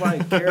 bro.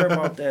 Nobody care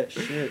about that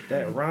shit,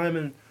 that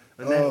rhyming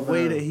and that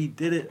way that he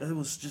did it. It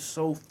was just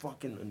so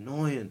fucking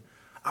annoying.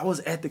 I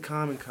was at the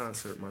Common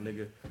concert, my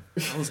nigga.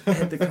 I was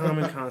at the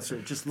Common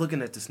concert, just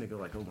looking at this nigga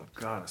like, oh my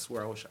god, I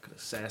swear I wish I could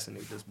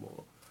assassinate this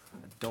boy.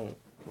 I don't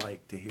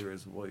like to hear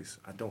his voice.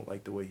 I don't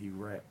like the way he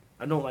rap.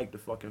 I don't like the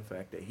fucking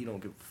fact that he don't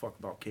give a fuck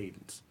about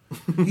cadence.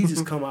 He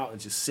just come out and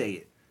just say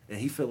it. And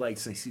he feel like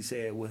since he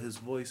say it with his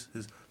voice,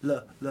 his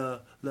la, la,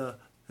 la,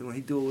 and when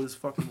he do it with his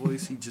fucking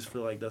voice, he just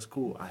feel like that's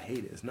cool. I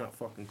hate it. It's not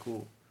fucking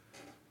cool.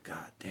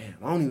 God damn.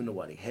 I don't even know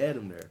why they had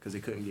him there, because they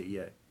couldn't get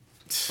Ye.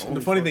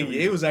 The funny thing,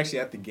 Ye was actually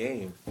at the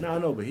game. No, I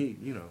know, but he,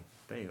 you know,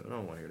 I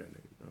don't want to hear that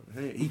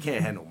nigga. He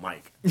can't have no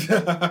mic. He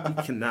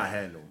cannot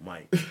have no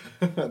mic.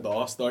 The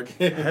All-Star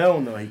game.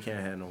 Hell no, he can't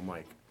have no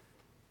mic.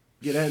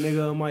 Get that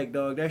nigga a mic,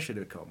 dog. That shit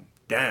have come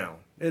down.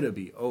 It'll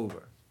be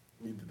over.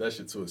 He did that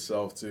shit to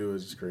himself, too.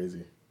 It's just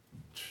crazy.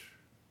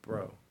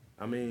 Bro,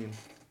 I mean,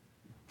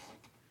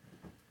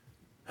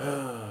 he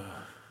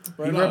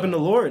repping the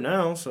Lord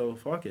now, so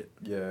fuck it.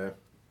 Yeah.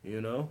 You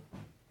know?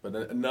 But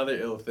another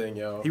ill thing,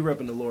 yo. He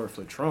repping the Lord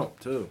for Trump,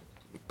 too.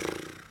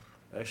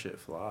 That shit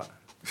fly.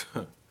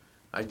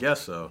 I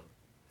guess so.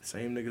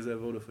 Same niggas that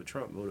voted for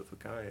Trump voted for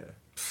Kanye.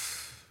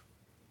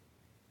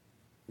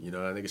 You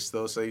know, that nigga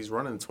still say he's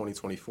running in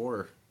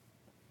 2024.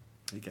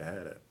 He can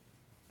have that.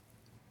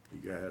 He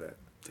can have that.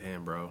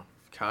 Damn, bro.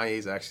 If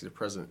Kanye's actually the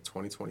president in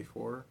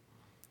 2024.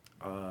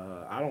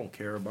 I don't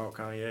care about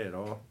Kanye at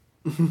all.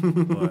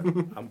 But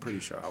I'm pretty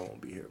sure I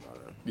won't be here by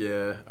then.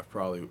 Yeah, I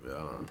probably.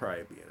 I'm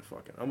probably being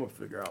fucking. I'm gonna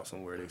figure out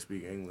somewhere they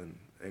speak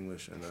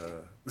English, and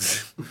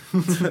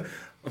I'm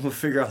gonna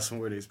figure out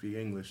somewhere they speak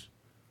English,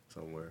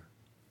 somewhere.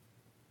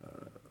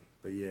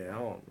 But yeah, I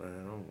don't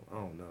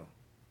know.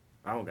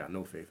 I don't got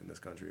no faith in this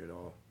country at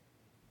all.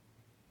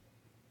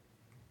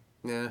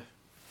 Yeah.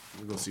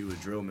 We're gonna see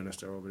what drill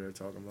minister over there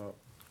talking about.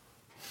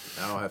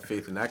 I don't have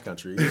faith in that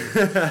country.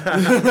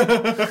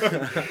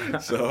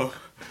 So,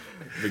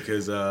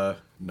 because,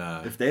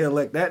 nah. If they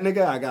elect that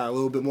nigga, I got a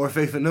little bit more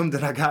faith in them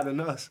than I got in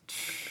us.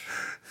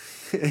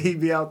 He'd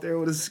be out there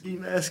with a ski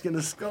mask and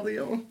a Scully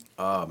on.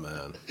 Oh,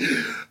 man.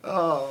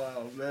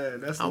 Oh,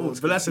 man. That's the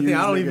most but that's the thing.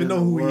 I don't even know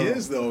who world. he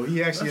is, though.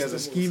 He actually has a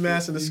ski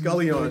mask and a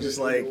Scully on. Just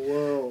like,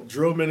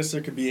 drill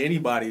minister could be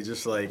anybody.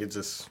 Just like, it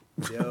just...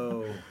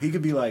 Yo, he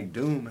could be like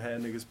Doom,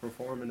 had niggas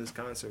performing his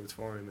concerts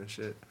for him and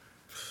shit.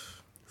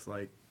 It's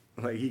like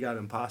he got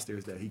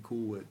imposters that he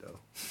cool with, though.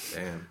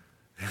 Damn.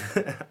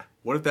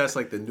 What if that's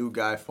like the new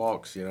Guy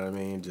Fawkes, you know what I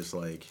mean? Just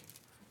like,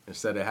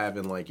 instead of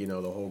having like, you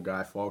know, the whole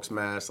Guy Fawkes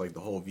mask, like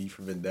the whole V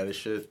for Vendetta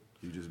shit.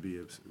 You just be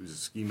a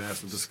ski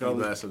mask with the Ski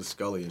Scully. mask with the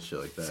Scully and shit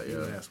like that, Ski yeah.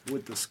 mask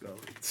with the Scully.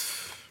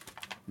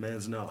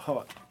 Man's not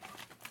hot.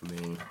 I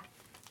mean,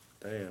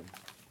 Damn.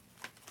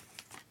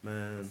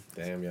 Man.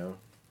 damn, yo.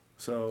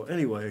 So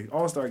anyway,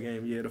 All-Star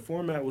Game, yeah, the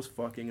format was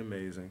fucking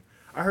amazing.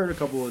 I heard a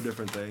couple of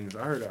different things.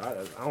 I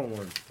don't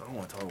want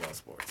to talk about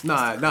sports.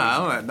 Nah,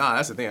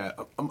 that's the thing.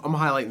 I'm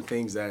highlighting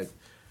things that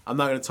I'm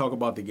not gonna talk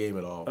about the game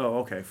at all. Oh,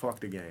 okay, fuck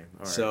the game. All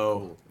right, So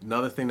cool.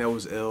 another thing that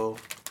was ill.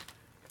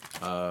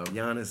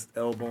 Giannis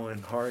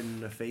elbowing Harden in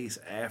the face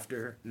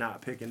after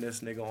not picking this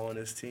nigga on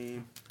his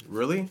team.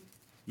 Really?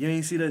 You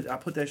ain't see that? I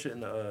put that shit in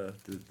the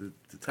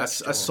I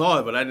text. saw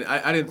it, but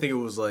I didn't think it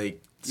was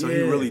like. So he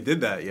Yeah. really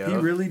did that, yeah. He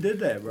really did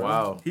that, bro.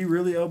 Wow. He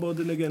really elbowed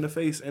the nigga in the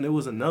face, and it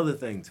was another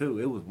thing too.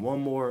 It was one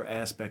more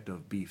aspect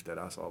of beef that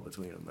I saw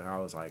between them, and I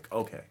was like,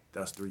 okay,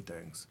 that's 3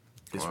 things.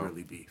 It's Wow.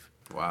 really beef.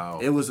 Wow.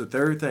 It was a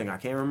third thing. I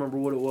can't remember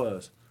what it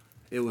was.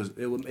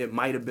 It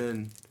might have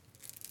been.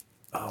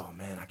 Oh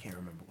man, I can't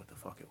remember what the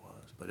fuck it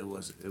was, but it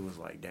was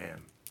like,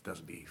 damn,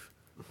 that's beef.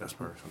 That's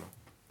personal.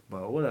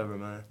 But whatever,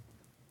 man.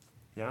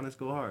 Giannis,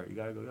 go hard. You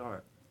gotta go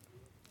hard.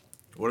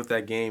 What if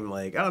that game,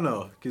 like, I don't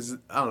know, because,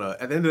 I don't know,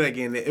 at the end of that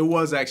game, it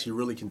was actually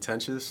really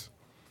contentious.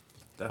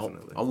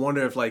 Definitely. I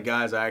wonder if, like,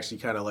 guys are actually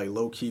kind of, like,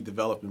 low-key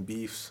developing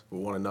beefs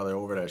with one another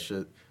over that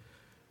shit.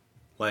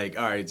 Like,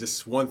 all right,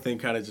 just one thing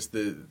kind of just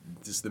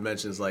to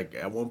mention is, like,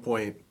 at one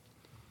point,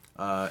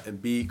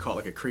 Embiid caught,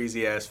 like, a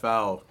crazy-ass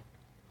foul,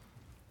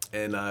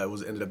 and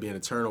it ended up being a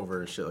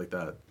turnover and shit like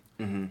that.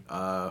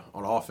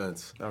 on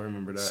offense. I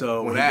remember that.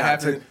 So when that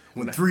happened,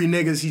 when 3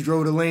 niggas, he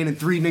drove the lane and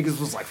 3 niggas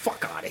was like,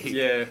 fuck out of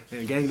here. Yeah.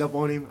 And ganged up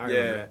on him. I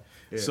remember that.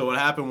 Yeah. So what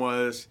happened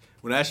was,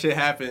 when that shit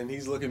happened,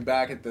 he's looking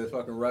back at the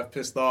fucking ref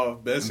pissed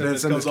off. Ben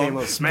Simmons came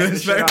up, smacked the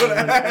shit out of his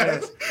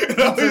ass. He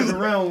turns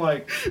around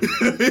like...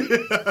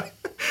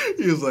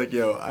 He was like,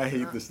 yo, I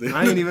hate this thing.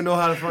 I didn't even know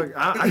how to fuck...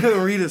 I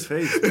couldn't read his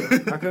face, bro.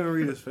 I couldn't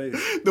read his face.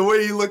 The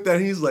way he looked at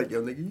it, he's like,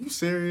 yo, nigga, you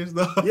serious,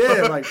 though?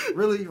 Yeah, like,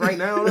 really? Right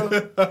now,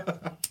 though?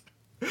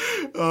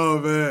 Oh,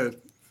 man.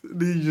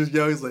 Then he just,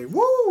 he's like,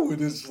 woo! And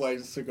just,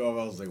 like, took off.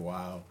 I was like,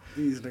 wow.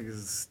 These niggas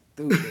is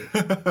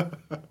stupid.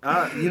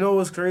 You know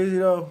what's crazy,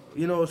 though?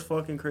 You know what's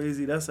fucking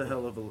crazy? That's a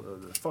hell of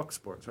a... fuck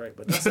sports, right?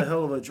 But that's a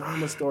hell of a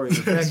drama story.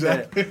 The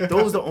fact that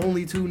those the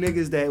only 2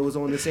 niggas that was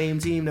on the same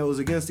team that was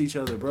against each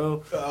other,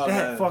 bro. Oh,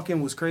 that man.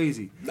 fucking was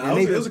crazy. Nah,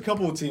 it was a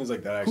couple of teams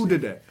like that, actually. Who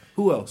did that?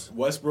 Who else?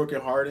 Westbrook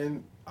and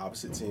Harden,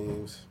 opposite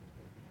teams.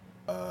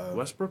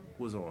 Westbrook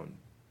was on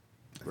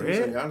I think he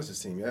was on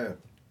Giannis' team, yeah.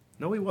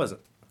 No, he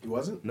wasn't. He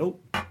wasn't?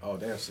 Nope. Oh,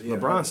 damn. So, yeah,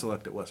 LeBron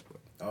selected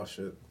Westbrook. Oh,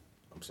 shit.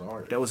 I'm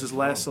sorry. That was his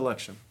last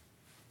selection.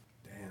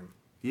 Damn.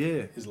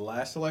 Yeah. His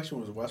last selection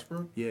was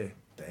Westbrook? Yeah.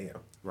 Damn.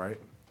 Right.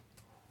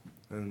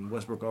 And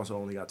Westbrook also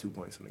only got 2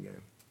 points in the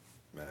game.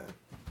 Man.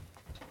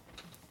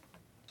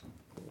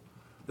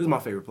 This is my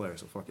favorite player,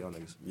 so fuck y'all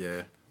niggas.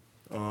 Yeah.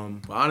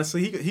 But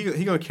honestly,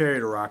 he gonna carry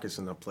the Rockets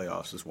in the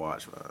playoffs. Just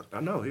watch, man.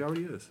 I know, he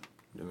already is.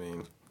 I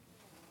mean,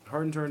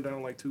 Harden turned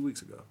down like 2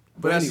 weeks ago.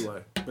 but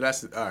anyway.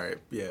 that's all right.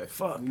 Yeah.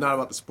 Fuck. Not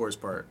about the sports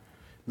part.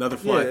 Another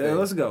fly Yeah, thing.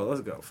 let's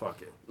go.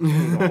 Fuck it.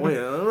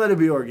 Let it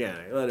be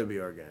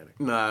organic.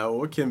 Nah,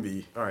 what can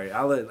be? All right,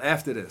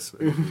 after this,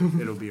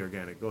 it'll be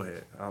organic. Go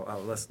ahead.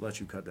 I'll let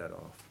you cut that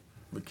off.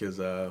 Because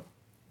I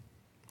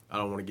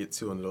don't want to get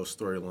too into those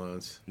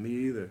storylines. Me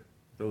either.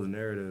 Those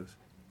narratives.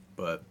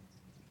 But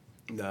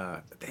nah,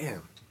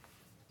 damn.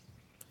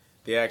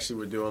 They actually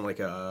were doing like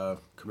a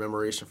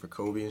commemoration for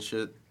Kobe and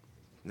shit.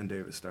 And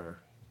David Stern.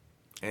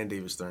 And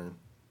David Stern.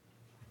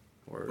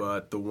 Word.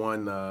 But the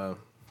one, I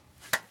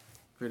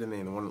forget the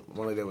name, the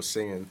one that was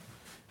singing,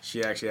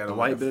 she actually had the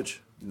white bitch?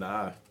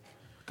 Nah.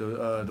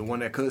 The one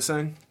that could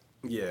sing?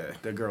 Yeah.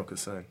 That girl could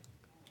sing.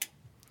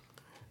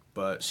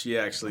 But she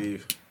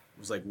actually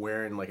was like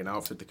wearing like an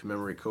outfit to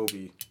commemorate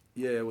Kobe.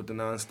 Yeah, with the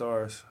 9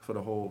 stars for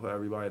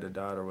everybody that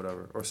died or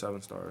whatever, or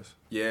 7 stars.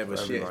 Yeah, but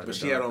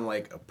she had on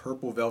like a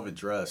purple velvet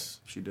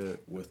dress. She did.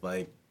 With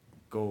like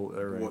gold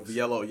earrings. With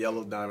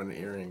yellow diamond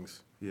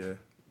earrings. Yeah.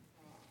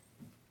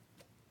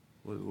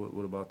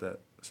 What about that?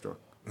 Struck.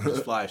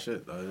 Just fly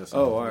shit though.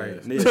 Oh, all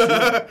right.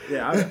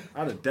 Yeah,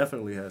 I'd have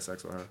definitely had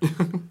sex with her.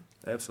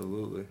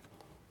 Absolutely.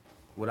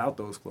 Without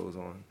those clothes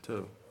on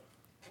too.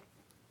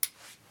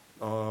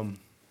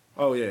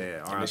 Oh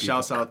yeah. R.I.P.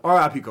 Shouts out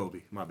R.I.P.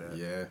 Kobe. My bad.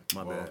 Yeah.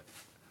 My bad.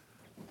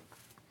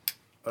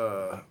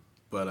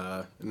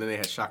 And then they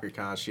had Shaka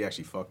Khan. She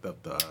actually fucked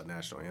up the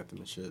national anthem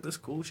and shit. That's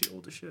cool. She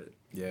old as shit.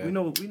 Yeah. We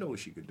know what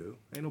she could do.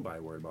 Ain't nobody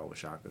worried about with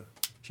Shaka.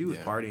 She was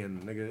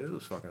partying, nigga. It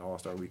was fucking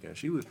All-Star Weekend.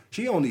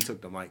 She only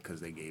took the mic because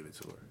they gave it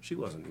to her. She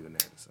wasn't even there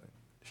to sing.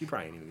 She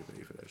probably didn't even get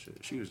paid for that shit.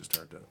 She was just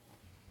turned up.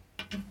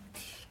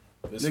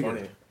 It's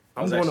funny.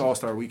 I'm going to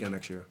All-Star Weekend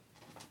next year.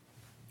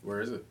 Where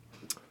is it?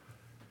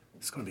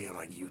 It's going to be in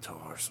like Utah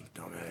or some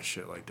dumbass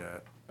shit like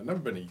that. I've never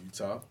been to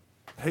Utah.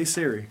 Hey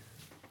Siri,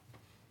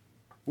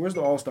 where's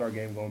the All-Star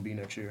game going to be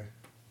next year?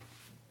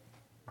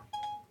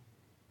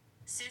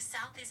 Sioux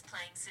South is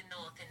playing Sioux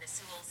North in the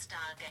Sioux All-Star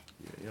game.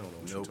 Yeah, you don't know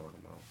what you're talking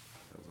about.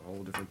 That was a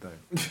whole different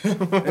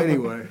thing.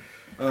 Anyway,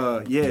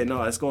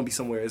 it's going to be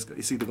somewhere.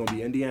 It's either going to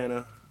be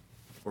Indiana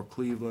or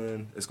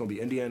Cleveland. It's going to be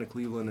Indiana,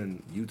 Cleveland,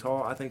 and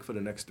Utah, I think, for the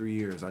next 3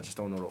 years. I just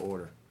don't know the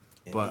order.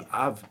 But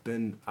I've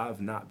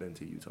not been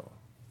to Utah.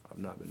 I've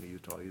not been to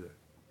Utah either.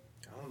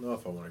 I don't know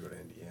if I want to go to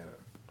Indiana.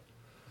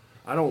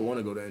 I don't want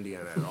to go to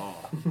Indiana at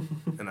all.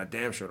 And I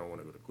damn sure don't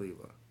want to go to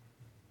Cleveland.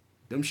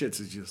 Them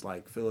shits is just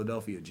like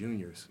Philadelphia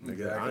juniors. Nigga,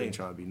 exactly. I ain't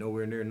trying to be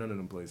nowhere near none of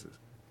them places.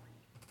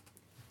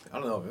 I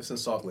don't know. If it's in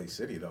Salt Lake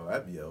City, though,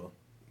 that'd be ill.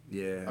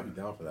 Yeah. I'd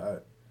be down for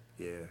that.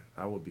 Yeah,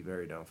 I would be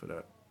very down for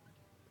that.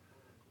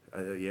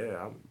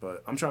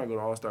 But I'm trying to go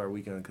to All-Star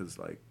Weekend because,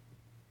 like,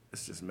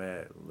 it's just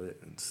mad lit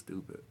and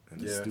stupid.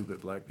 And it's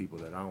stupid black people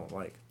that I don't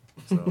like.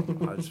 So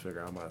I just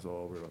figure I might as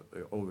well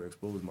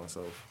overexpose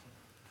myself.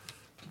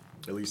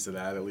 At least to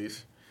that, at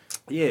least.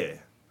 Yeah.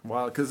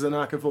 Well, because then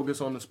I can focus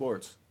on the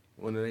sports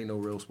when there ain't no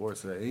real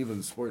sports today. And even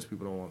the sports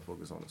people don't want to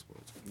focus on the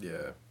sports.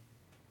 Yeah.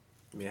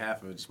 I mean,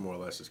 half of it's more or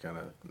less just kind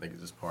of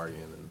niggas just partying.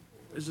 And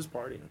it's just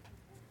partying.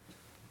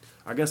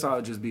 I guess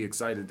I'll just be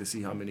excited to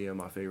see how many of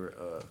my favorite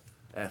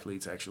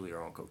athletes actually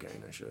are on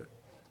cocaine and shit.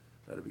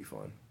 That'd be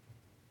fun.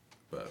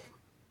 But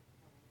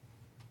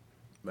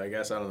I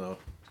guess, I don't know.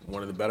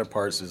 One of the better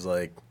parts is,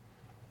 like,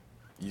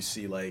 you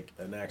see, like,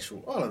 an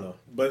actual... I don't know.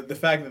 But the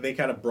fact that they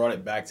kind of brought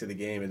it back to the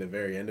game at the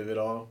very end of it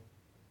all.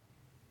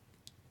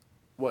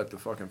 What, the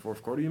fucking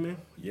fourth quarter, you mean?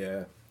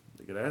 Yeah.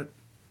 Look at that.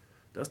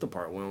 That's the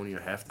part we don't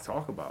even have to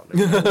talk about.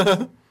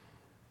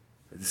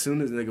 As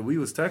soon as, nigga, we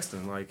was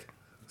texting, like,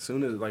 as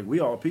soon as, like, we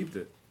all peeped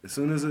it. As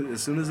soon as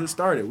it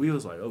started, we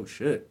was like, oh,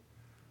 shit.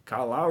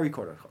 Kyle Lowry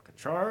caught a fucking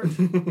charge.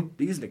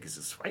 These niggas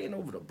is fighting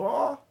over the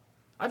ball.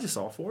 I just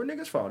saw 4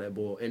 niggas foul that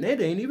ball, and they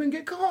didn't even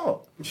get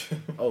called.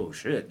 Oh,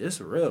 shit,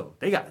 this real.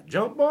 They got a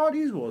jump ball.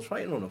 These boys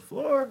fighting on the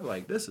floor.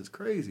 Like, this is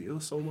crazy. It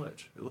was so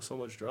much. It was so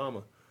much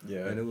drama.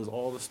 Yeah. And it was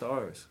all the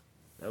stars.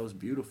 That was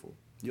beautiful.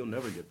 You'll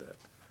never get that.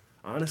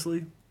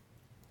 Honestly,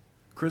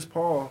 Chris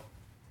Paul,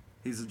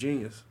 he's a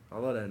genius. I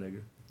love that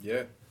nigga.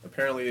 Yeah.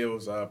 Apparently it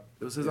was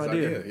his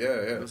idea.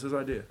 Yeah. It was his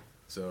idea.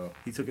 So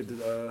he took it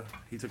to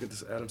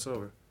Adam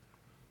Silver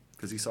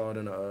because he saw it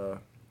in a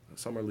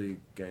summer league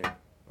game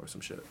or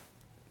some shit,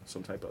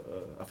 some type of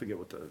I forget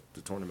what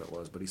the tournament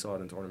was, but he saw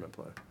it in tournament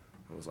play.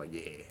 I was like,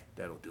 yeah,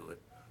 that'll do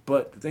it.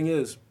 But the thing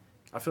is,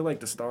 I feel like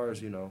the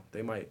stars, you know,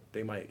 they might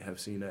have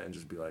seen that and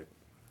just be like,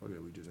 okay,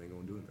 we just ain't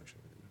gonna do it next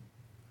year.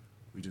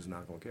 We just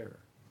not gonna care.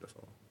 That's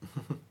all.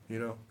 You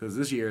know, because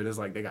this year it's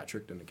like they got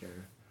tricked into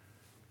caring.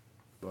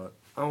 But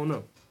I don't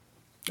know.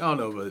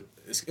 But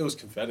it was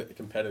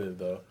competitive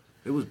though.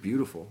 It was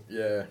beautiful.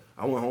 Yeah.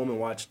 I went home and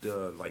watched,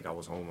 I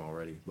was home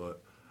already,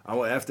 but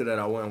after that,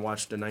 I went and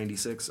watched the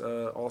 96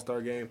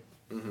 All-Star game.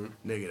 Mm-hmm.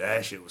 Nigga,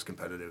 that shit was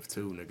competitive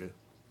too, nigga.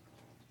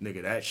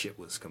 Nigga, that shit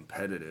was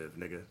competitive,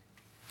 nigga.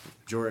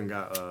 Jordan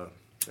got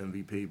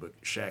MVP, but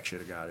Shaq should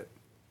have got it.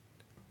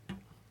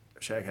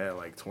 Shaq had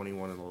like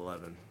 21 and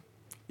 11.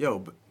 Yo,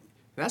 but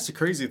that's the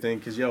crazy thing,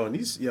 because,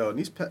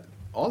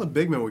 all the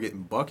big men were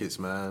getting buckets,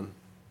 man,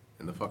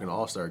 in the fucking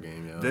All-Star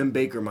game, yo. Vin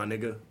Baker, my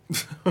nigga.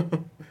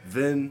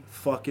 Vin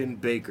fucking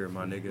Baker,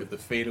 my nigga. With the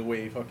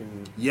fadeaway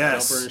fucking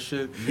yes. jumper and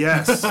shit.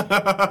 Yes.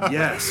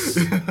 Yes.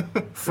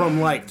 From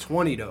like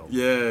 20, though.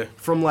 Yeah.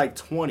 From like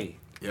 20.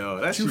 Yo,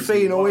 that's you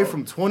fading away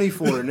from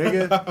 24,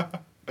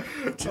 nigga.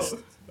 Just,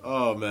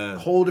 oh, man.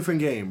 Whole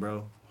different game,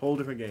 bro. Whole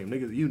different game.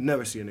 Niggas, you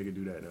never see a nigga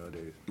do that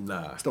nowadays.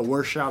 Nah. It's the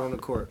worst shot on the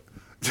court.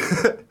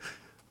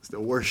 It's the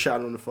worst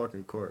shot on the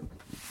fucking court.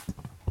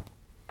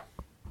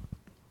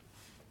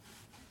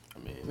 I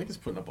mean,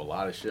 niggas putting up a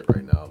lot of shit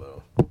right now,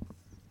 though.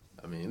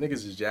 I mean,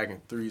 niggas is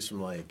jacking threes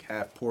from like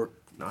half court.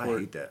 No, I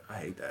hate that. I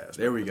hate that.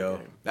 There we go.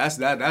 That's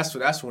when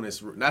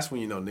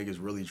you know niggas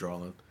really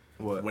drawing.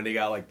 What? When they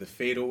got like the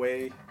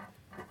fadeaway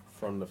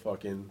from the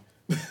fucking.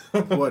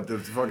 What, the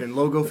fucking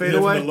logo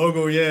fadeaway? The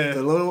logo, yeah.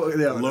 The logo,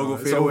 yeah. The logo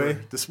it's fadeaway.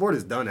 over. The sport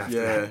is done after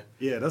Yeah. that.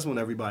 Yeah, that's when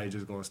everybody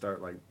just gonna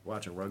start like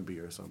watching rugby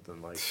or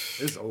something. Like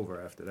it's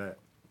over after that.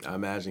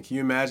 Can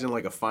you imagine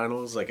like a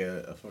finals, like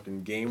a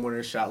fucking game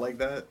winner shot like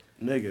that?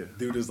 Nigga.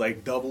 Dude is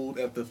like doubled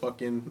at the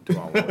fucking. Do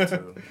I want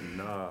to?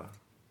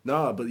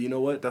 Nah, but you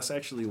know what? That's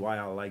actually why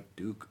I like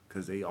Duke,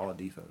 because they all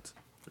defense.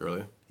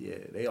 Really? Yeah,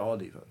 they all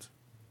defense.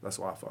 That's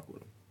why I fuck with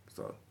them.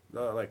 So,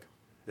 like,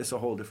 it's a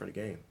whole different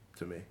game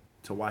to me.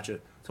 To watch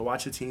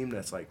a team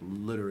that's like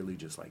literally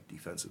just like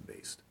defensive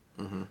based.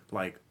 Mm-hmm.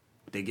 Like,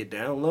 they get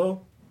down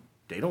low,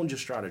 they don't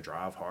just try to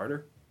drive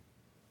harder.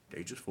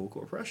 They just full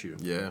court press you.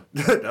 Yeah.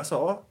 That's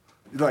all.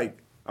 Like,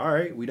 all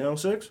right, we down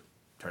 6.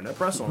 Turn that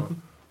press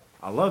on.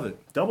 I love it.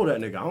 Double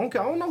that nigga. I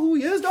don't know who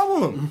he is.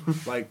 Double him.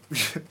 Like,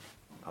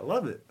 I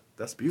love it.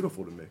 That's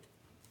beautiful to me.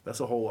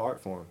 That's a whole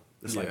art form.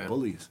 It's like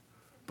bullies,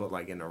 but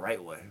like in the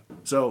right way.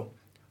 So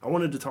I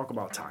wanted to talk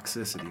about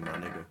toxicity, my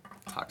nigga.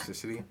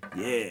 Toxicity?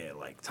 Yeah,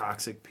 like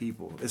toxic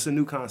people. It's a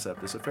new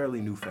concept. It's a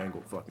fairly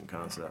newfangled fucking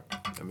concept.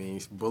 I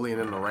mean, bullying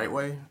in the right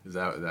way? Is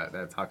that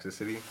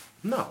toxicity?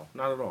 No,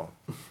 not at all.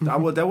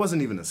 That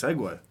wasn't even a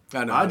segue.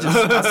 I know. I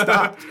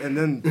stopped and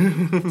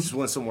then just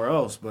went somewhere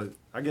else. But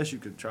I guess you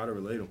could try to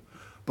relate them.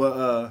 But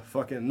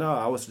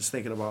I was just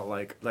thinking about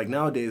like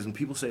nowadays when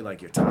people say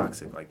like you're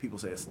toxic, like people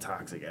say it's a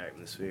toxic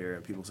atmosphere,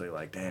 and people say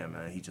like, damn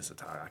man, he just a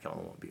toxic.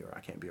 I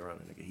can't be around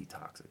a nigga. He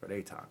toxic or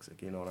they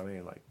toxic. You know what I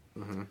mean? Like,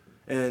 mm-hmm.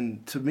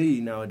 And to me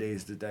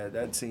nowadays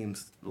that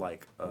seems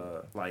like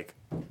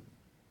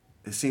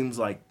it seems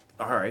like,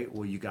 all right,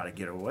 well you gotta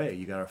get away.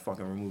 You gotta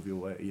fucking remove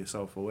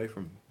yourself away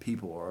from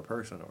people or a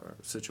person or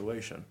a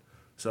situation.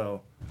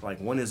 So like,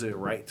 when is it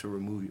right to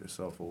remove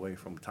yourself away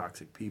from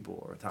toxic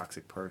people or a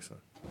toxic person?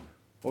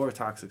 Or a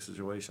toxic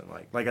situation.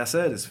 Like I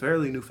said, it's a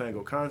fairly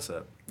newfangled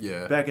concept.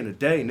 Yeah. Back Back in the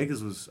day,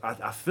 niggas was...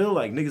 I feel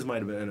like niggas might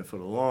have been in it for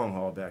the long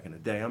haul back in the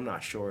day. I'm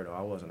not sure, though.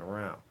 I wasn't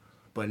around.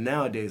 But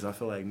nowadays, I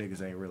feel like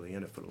niggas ain't really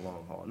in it for the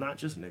long haul. Not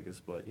just niggas,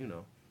 but, you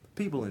know,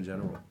 people in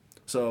general.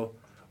 So,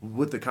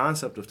 with the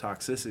concept of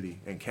toxicity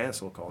and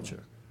cancel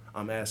culture,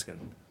 I'm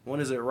asking,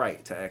 when is it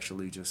right to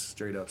actually just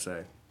straight up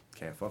say,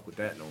 can't fuck with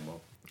that no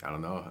more? I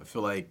don't know. I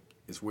feel like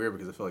it's weird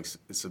because I feel like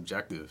it's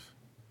subjective.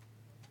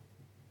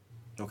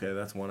 Okay,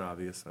 that's one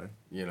obvious thing.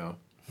 You know?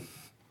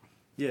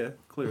 Yeah,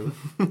 clearly.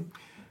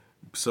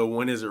 So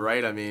when is it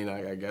right? I mean,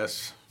 I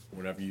guess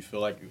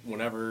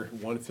whenever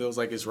one feels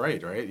like it's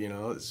right? You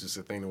know, it's just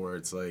a thing where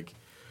it's like,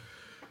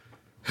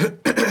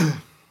 I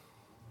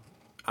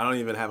don't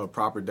even have a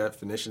proper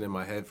definition in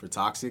my head for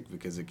toxic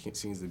because it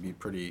seems to be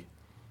pretty,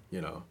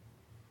 you know,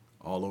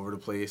 all over the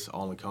place,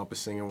 all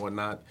encompassing and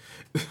whatnot.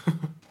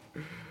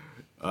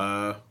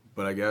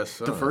 But I guess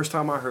the first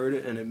time I heard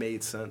it and it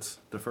made sense.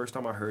 The first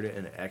time I heard it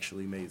and it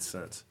actually made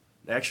sense.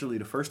 Actually,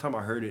 the first time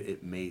I heard it,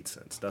 it made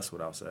sense. That's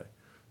what I'll say.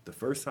 the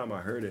first time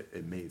I heard it,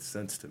 it made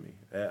sense to me.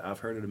 I've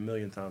heard it a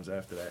million times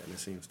after that, and it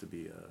seems to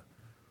be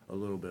a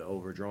little bit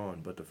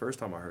overdrawn. But the first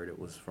time I heard it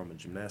was from a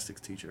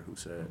gymnastics teacher who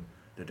said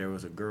that there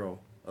was a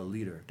girl, a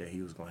leader, that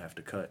he was going to have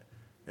to cut.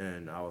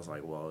 And I was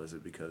like, well, is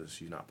it because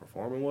she's not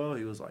performing well?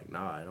 He was like,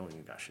 nah, I don't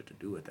even got shit to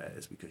do with that.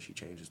 It's because she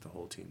changes the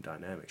whole team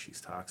dynamic.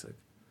 She's toxic.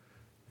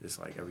 It's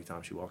like every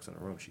time she walks in a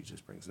room, she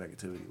just brings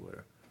negativity with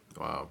her.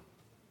 Wow.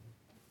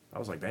 I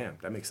was like, damn,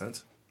 that makes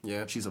sense.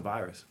 Yeah. She's a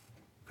virus.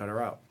 Cut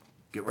her out.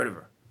 Get rid of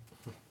her.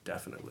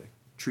 Definitely.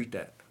 Treat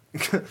that.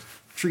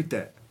 Treat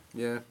that.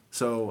 Yeah.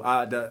 So,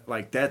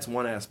 that's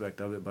one aspect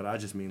of it, but I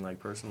just mean, like,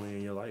 personally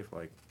in your life,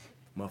 like,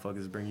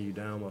 motherfuckers bringing you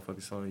down,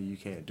 motherfuckers telling you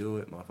can't do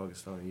it,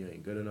 motherfuckers telling you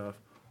ain't good enough,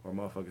 or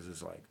motherfuckers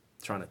is, like,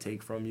 trying to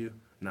take from you,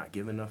 not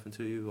giving nothing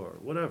to you, or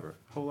whatever.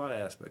 A whole lot of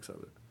aspects of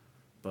it.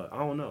 But I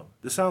don't know.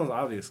 This sounds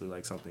obviously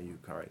like something you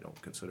probably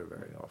don't consider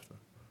very often.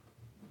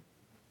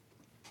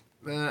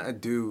 I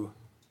do.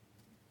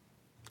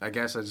 I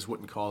guess I just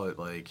wouldn't call it,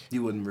 like...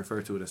 You wouldn't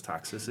refer to it as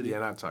toxicity? Yeah,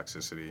 not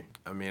toxicity.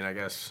 I mean, I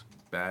guess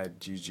bad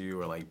juju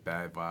or, like,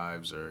 bad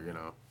vibes or, you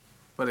know...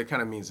 But it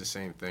kind of means the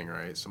same thing,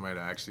 right? Somebody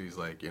that actually is,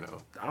 like, you know...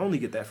 I only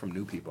get that from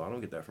new people. I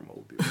don't get that from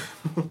old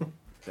people.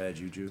 Bad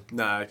juju.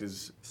 Nah,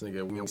 because this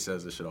nigga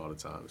says this shit all the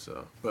time,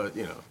 so... But,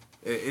 you know,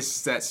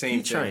 it's that same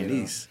He thing.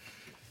 Chinese.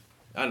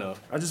 You know? I know.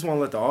 I just want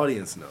to let the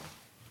audience know.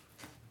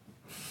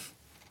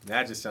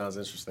 That just sounds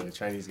interesting. A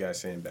Chinese guy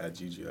saying bad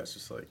juju, that's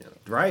just like, you know...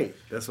 Right.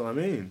 That's what I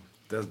mean.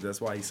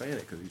 That's why he's saying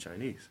it, because he's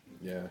Chinese.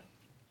 Yeah.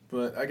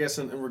 But I guess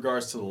in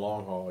regards to the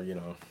long haul, you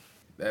know...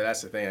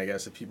 That's the thing, I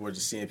guess, if people are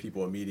just seeing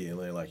people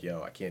immediately like,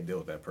 yo, I can't deal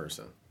with that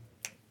person.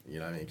 You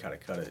know what I mean? Kind of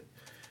cut it.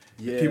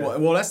 Yeah.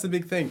 Well, that's the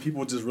big thing.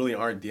 People just really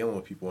aren't dealing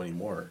with people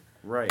anymore.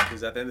 Right.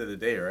 Because at the end of the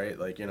day, right,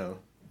 like, you know,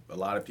 a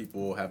lot of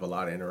people have a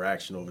lot of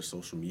interaction over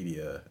social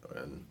media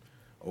and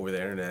over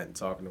the internet and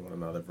talking to one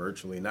another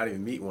virtually, not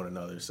even meet one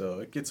another. So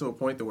it gets to a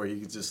point to where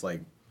you could just,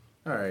 like,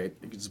 all right,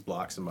 you could just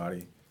block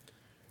somebody.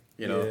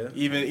 You know,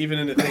 even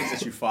in the things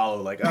that you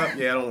follow, like, oh,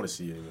 yeah, I don't want to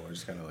see you anymore.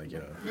 Just kind of like, you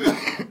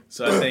know.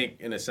 So I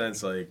think, in a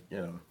sense, like, you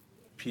know,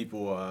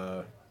 people,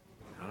 I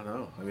don't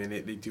know. I mean,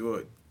 they do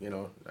it, you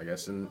know, I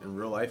guess in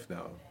real life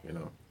now, you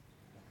know.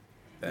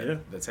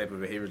 That type of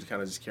behavior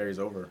kind of just carries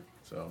over,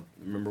 so.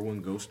 Remember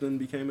when ghosting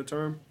became a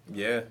term?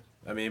 Yeah.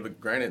 I mean,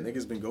 but granted,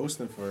 niggas been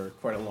ghosting for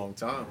quite a long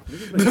time.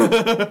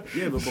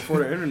 Yeah, but before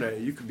the internet,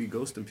 you could be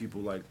ghosting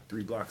people, like,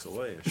 3 blocks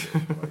away and shit.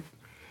 Like,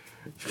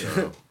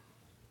 yeah.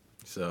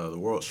 So the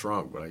world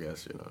shrunk, but I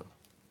guess, you know,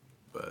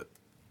 but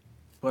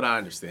I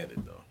understand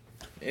it though.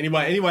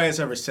 Anybody that's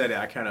ever said it,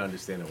 I kind of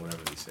understand it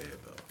whenever they say it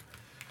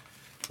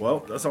though.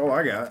 Well, that's all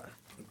I got.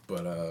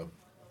 But I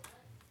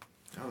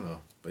don't know.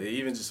 But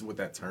even just with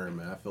that term,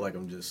 man, I feel like I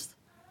don't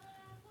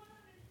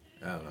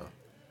know.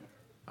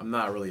 I'm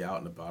not really out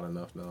and about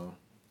enough now.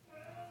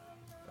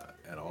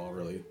 At all,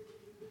 really.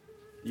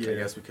 Yeah. I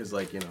guess because,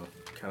 like, you know,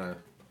 kind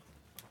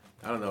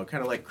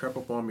of like crept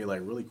up on me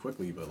like really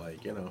quickly, but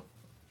like, you know.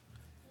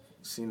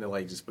 Seem to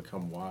like just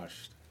become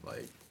washed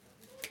like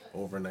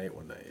overnight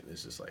one night.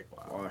 It's just like,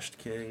 wow. Washed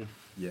king.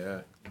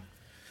 Yeah.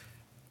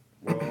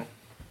 Well,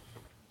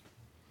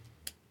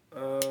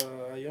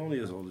 you're only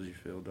as old as you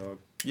feel, dog.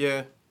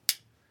 Yeah.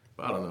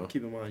 But I don't know.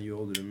 Keep in mind you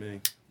older than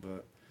me,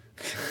 but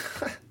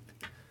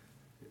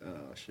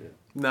oh shit.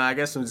 Nah, I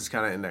guess I'm just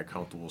kind of in that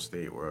comfortable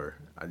state where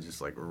I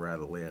just like would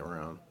rather lay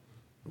around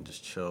and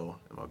just chill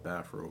in my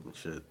bathrobe and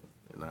shit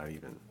and not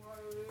even.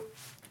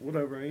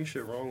 Whatever, ain't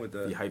shit wrong with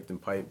that. Be hyped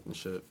and piped and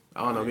shit.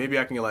 I don't know. Maybe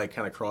I can like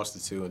kind of cross the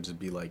two and just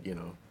be like, you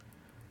know,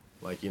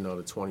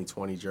 the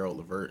 2020 Gerald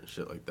Levert and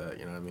shit like that.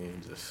 You know what I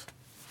mean? Just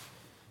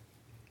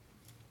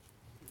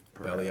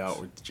Perhaps. Belly out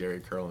with Jerry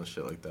curl and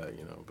shit like that.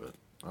 You know, but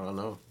I don't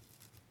know.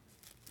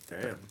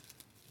 Damn,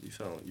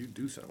 you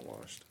do sound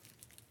washed.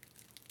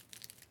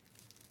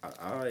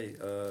 I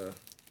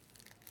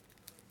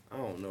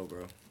don't know,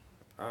 bro.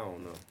 I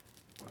don't know.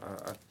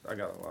 I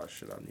got a lot of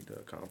shit I need to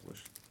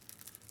accomplish.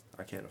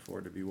 I can't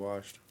afford to be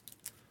washed.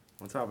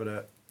 On top of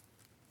that,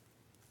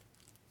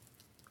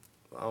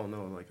 I don't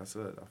know, like I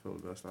said, I feel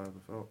the best I ever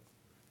felt.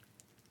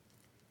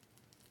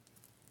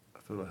 I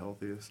feel the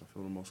healthiest. I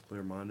feel the most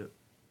clear-minded.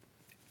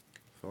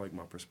 I feel like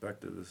my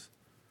perspective is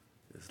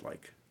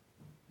like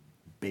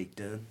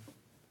baked in.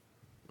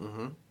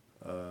 Mm-hmm.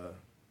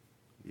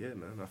 Yeah,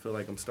 man. I feel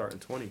like I'm starting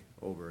 20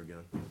 over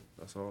again.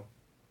 That's all.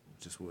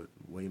 Just with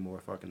way more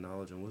fucking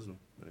knowledge and wisdom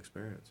and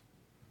experience.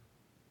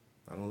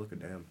 I don't look a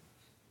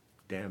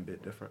damn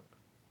bit different,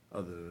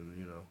 other than,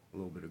 you know, a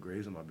little bit of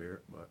grays in my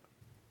beard, but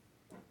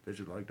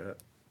bitches like that.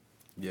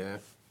 Yeah.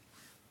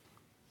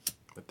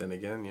 But then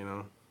again, you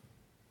know,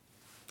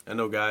 I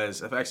know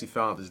guys, I've actually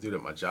found this dude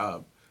at my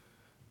job.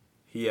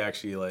 He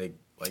actually like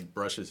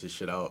brushes his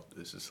shit out.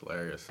 This is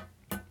hilarious.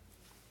 And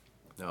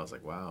I was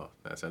like, wow,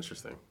 that's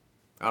interesting.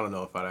 I don't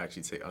know if I'd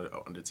actually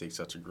undertake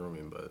such a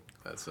grooming, but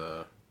that's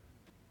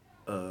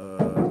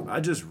I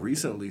just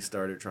recently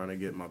started trying to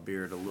get my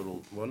beard a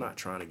little, well, not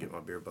trying to get my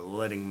beard, but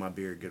letting my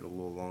beard get a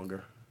little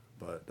longer.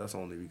 But that's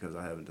only because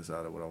I haven't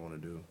decided what I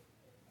want to do.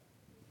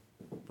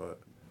 But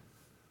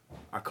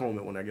I comb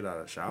it when I get out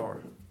of the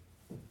shower.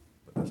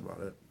 That's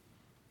about it.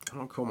 I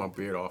don't comb my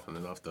beard often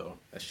enough though.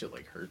 That shit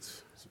like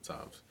hurts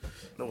sometimes.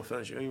 No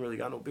offense, you ain't really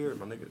got no beard,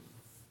 my nigga.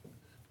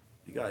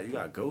 You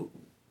got a goat?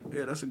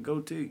 Yeah, that's a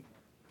goatee.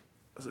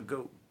 That's a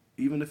goat.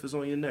 Even if it's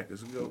on your neck,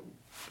 it's a goat.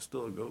 It's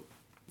still a goat.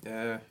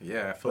 Yeah.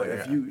 I feel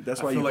like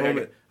that's why you comb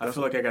it. I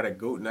feel like I got a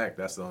goat neck.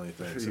 That's the only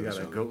thing. You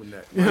got a goat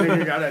neck. My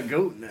nigga got a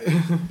goat neck.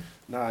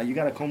 Nah, you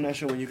gotta comb that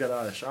shit when you got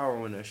out of the shower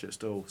when that shit's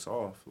still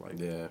soft. Like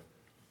yeah.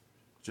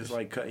 Just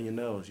like cutting your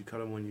nails, you cut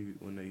them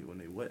when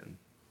they wet and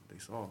they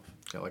soft.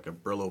 Got like a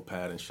Brillo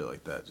pad and shit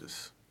like that.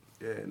 Just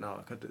do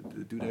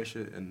that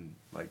shit and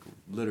like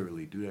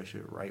literally do that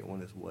shit right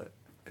when it's wet,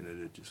 and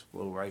it'll just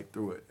flow right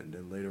through it. And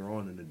then later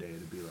on in the day,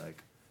 it'll be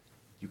like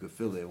you could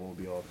feel it. It won't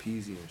be all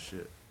peasy and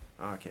shit.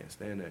 I can't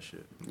stand that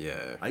shit.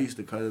 Yeah. I used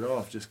to cut it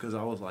off just because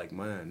I was like,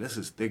 man, this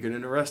is thicker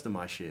than the rest of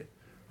my shit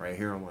right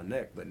here on my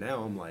neck. But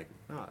now I'm like,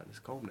 nah,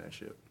 just comb that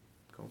shit.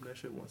 Comb that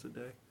shit once a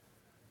day.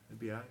 It'd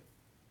be alright.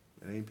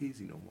 It ain't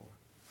peasy no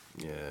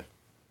more. Yeah.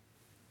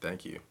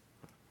 Thank you.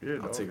 Yeah,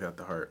 I'll take that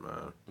to heart,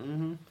 man.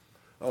 Mm-hmm.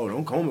 Oh,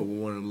 don't comb it with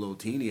one of them little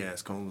teeny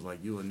ass combs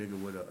like you a nigga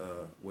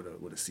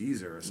with a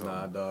Caesar or something.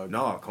 Nah, dog.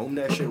 Nah, comb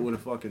that shit with a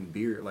fucking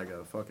beard, like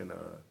a fucking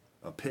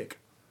a pick.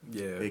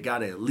 Yeah. It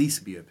gotta at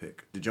least be a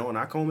pick. The joint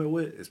I comb it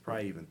with is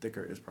probably even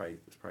thicker. It's probably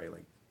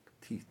like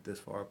teeth this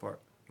far apart.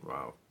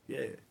 Wow.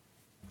 Yeah.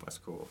 That's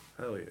cool.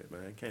 Hell yeah,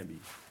 man.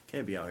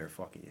 Can't be out here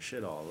fucking your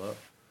shit all up.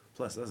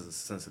 Plus, this is a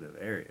sensitive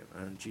area,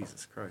 man.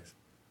 Jesus Christ.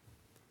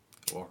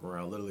 Walking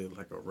around literally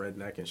like a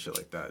redneck and shit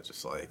like that.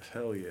 Just like.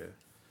 Hell yeah.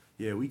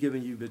 Yeah, we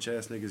giving you bitch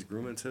ass niggas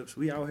grooming tips.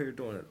 We out here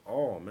doing it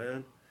all,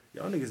 man.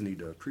 Y'all niggas need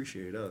to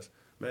appreciate us.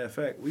 Matter of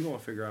fact, we gonna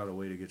figure out a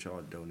way to get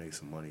y'all to donate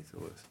some money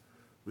to us.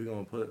 We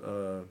gonna put,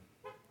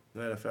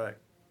 matter of fact,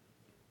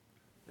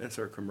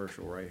 insert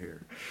commercial right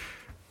here.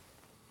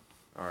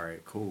 All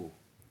right, cool.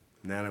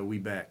 Now that we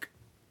back.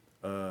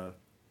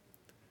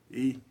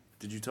 E,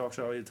 did you talk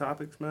to all your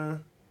topics,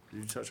 man?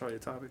 Did you touch all your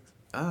topics?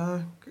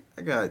 I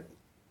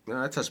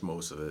touched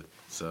most of it.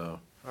 So.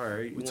 All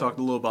right. We talked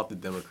a little about the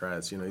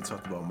Democrats. You know, you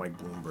talked about Mike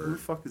Bloomberg. Who the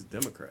fuck is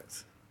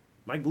Democrats?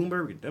 Mike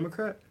Bloomberg a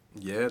Democrat?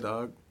 Yeah,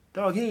 dog.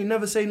 Dog, he ain't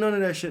never say none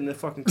of that shit in the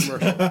fucking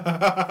commercial.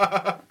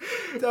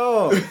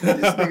 Dog, these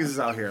niggas is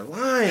out here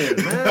lying,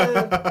 man.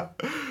 I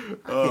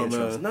can't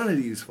trust none of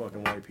these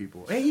fucking white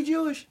people. Ain't he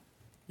Jewish?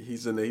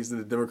 He's in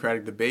the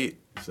Democratic debate,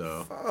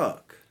 so.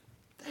 Fuck.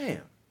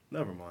 Damn.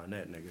 Never mind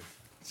that nigga.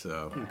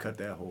 So. You can cut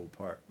that whole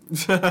part.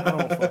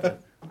 I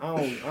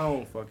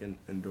don't fucking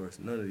endorse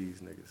none of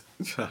these niggas.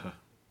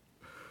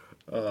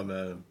 Oh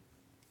man.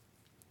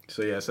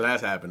 So yeah, so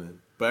that's happening.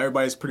 But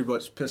everybody's pretty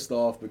much pissed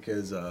off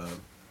because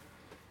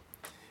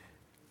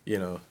you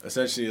know,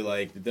 essentially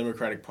like the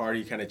Democratic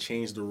Party kind of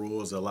changed the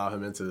rules to allow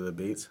him into the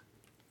debates.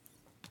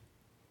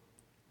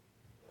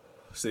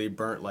 So they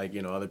burnt like,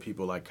 you know, other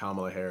people like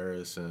Kamala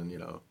Harris and, you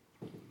know,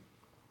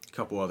 a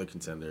couple other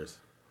contenders.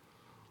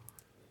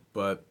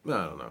 But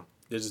I don't know.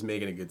 They're just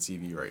making a good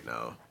TV right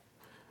now.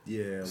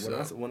 Yeah, So.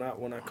 when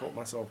I caught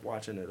myself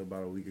watching it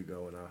about a week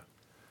ago, and I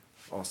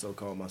also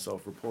caught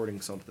myself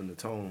reporting something to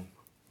Tone,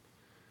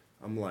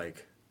 I'm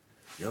like,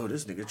 yo,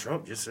 this nigga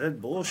Trump just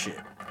said bullshit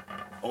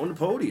on the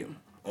podium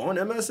on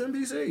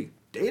MSNBC.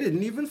 They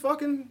didn't even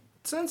fucking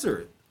censor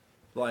it.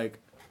 Like,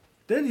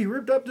 then he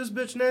ripped up this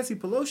bitch Nancy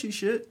Pelosi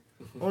shit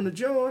on the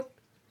joint,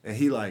 and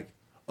he like,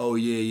 oh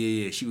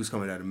yeah, she was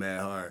coming at him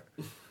mad hard.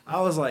 I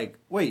was like,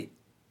 wait,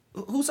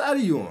 whose side are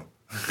you on?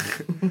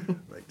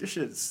 Like, this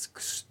shit's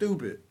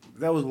stupid.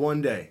 That was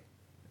one day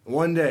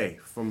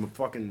from a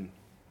fucking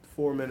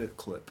 4-minute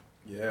clip.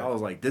 Yeah. I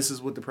was like, this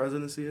is what the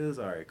presidency is?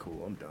 All right,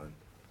 cool, I'm done.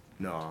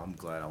 No, I'm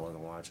glad I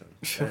wasn't watching.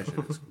 That shit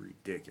is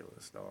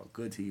ridiculous, dog.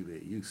 Good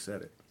TV. You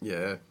said it.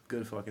 Yeah.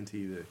 Good fucking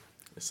TV.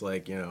 It's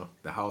like, you know,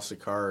 the House of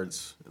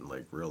Cards in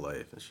like real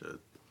life and shit.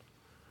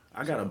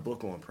 I got a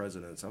book on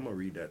presidents. I'm going to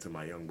read that to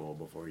my young boy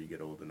before you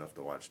get old enough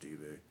to watch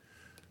TV.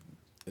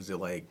 Is it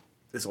like...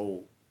 It's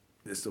old.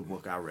 It's the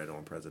book I read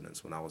on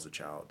presidents when I was a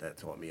child that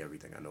taught me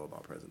everything I know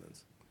about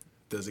presidents.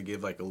 Does it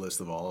give like a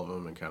list of all of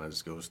them and kind of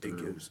just goes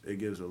through? It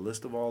gives a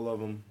list of all of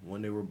them,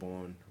 when they were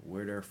born,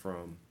 where they're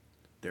from,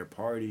 their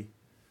party,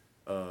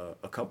 a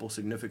couple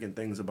significant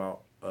things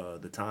about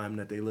the time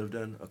that they lived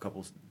in, a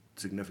couple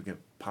significant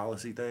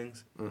policy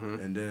things,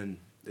 and then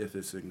if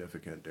it's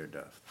significant, their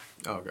death.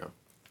 Oh,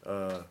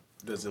 okay.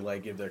 Does it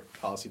like give their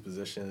policy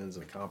positions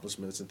and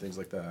accomplishments and things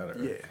like that?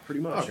 Or? Yeah,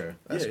 pretty much. Okay,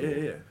 that's cool.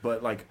 Yeah.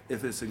 But like,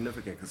 if it's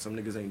significant, because some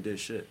niggas ain't did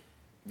shit.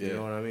 You Yeah.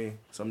 know what I mean?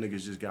 Some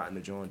niggas just got in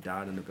the joint,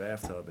 died in the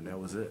bathtub, and that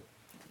was it.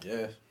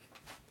 Yeah.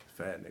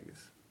 Fat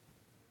niggas.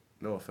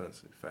 No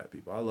offense to fat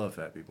people. I love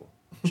fat people.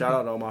 Shout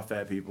out to all my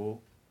fat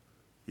people.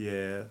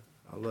 Yeah,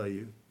 I love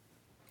you.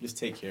 Just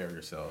take care of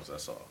yourselves,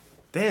 that's all.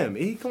 Damn,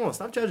 E, come on,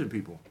 stop judging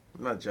people.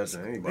 I'm not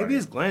judging anybody. Maybe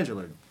it's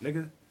glandular,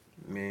 nigga.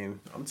 I mean,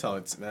 I'm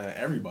telling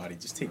everybody,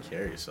 just take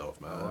care of yourself,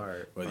 man. All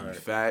right, Whether all you right.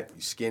 fat,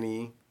 you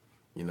skinny,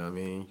 you know what I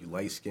mean? You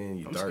light skin,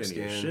 you I'm dark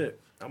skinny as skin.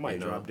 shit. I might you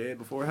know, drop dead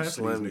before you half of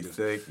slim, these you niggas.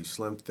 thick, you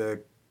slim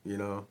thick, you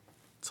know,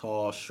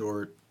 tall,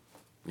 short,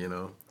 you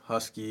know,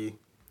 husky,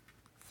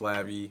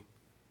 flabby,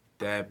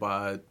 dad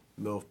bod,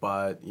 milf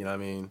bod, you know what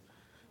I mean?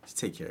 just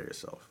take care of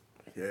yourself.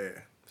 Yeah.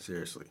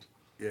 Seriously.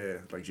 Yeah,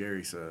 like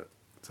Jerry said.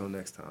 Till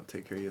next time,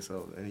 take care of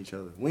yourself and each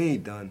other. We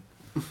ain't done.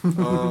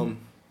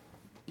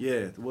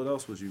 Yeah. What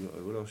else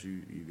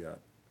you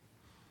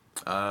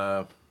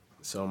got?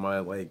 So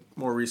my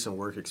more recent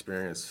work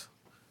experience,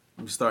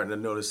 I'm starting to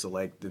notice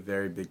the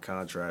very big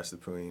contrast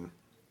between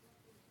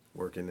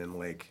working in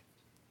the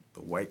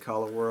white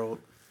collar world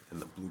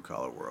and the blue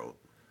collar world,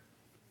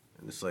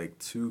 and it's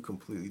two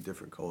completely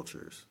different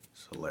cultures.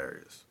 It's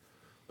hilarious.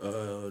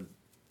 What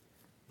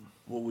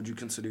would you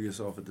consider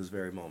yourself at this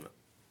very moment?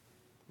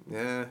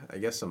 Yeah, I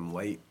guess I'm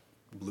light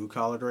blue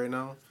collared right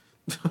now.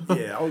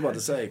 Yeah, I was about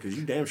to say, because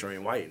you damn sure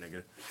ain't white,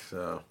 nigga.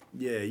 So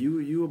yeah,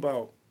 you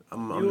about.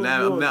 I'm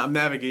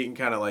navigating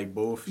kind of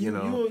both, you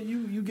know.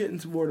 You getting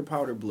toward a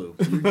powder blue.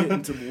 You're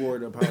getting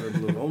toward a powder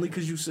blue only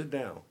because you sit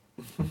down.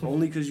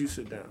 Only because you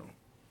sit down.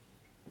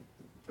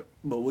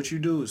 But what you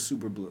do is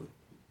super blue.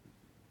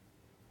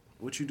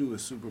 What you do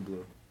is super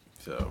blue.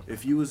 So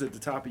if you was at the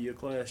top of your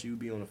class, you'd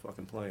be on a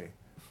fucking plane,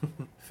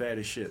 fat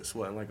as shit,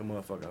 sweating like a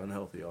motherfucker,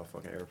 unhealthy off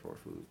fucking airport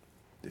food.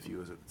 If you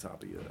was at the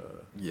top of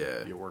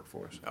your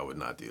workforce, I would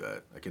not do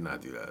that. I could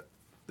not do that.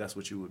 That's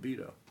what you would be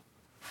though.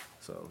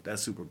 So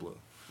that's super blue.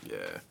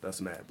 Yeah,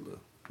 that's mad blue.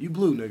 You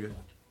blue, nigga.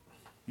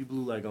 You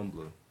blue like I'm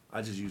blue.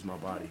 I just use my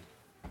body.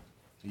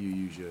 You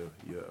use your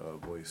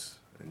voice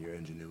and your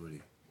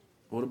ingenuity.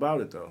 What about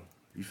it though?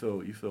 You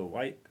feel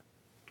white?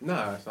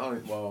 Nah, I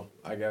don't know.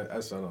 I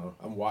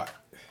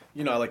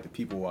like to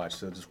people watch,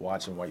 so just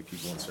watching white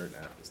people in certain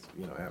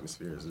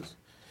atmospheres is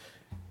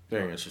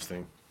very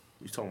interesting.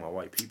 You talking about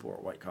white people or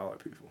white collar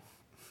people?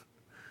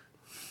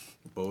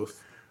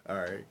 Both. All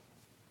right.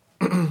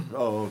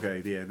 Oh,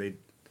 okay. Yeah,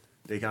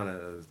 they kind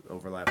of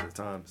overlap at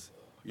times.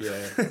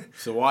 Yeah.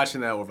 So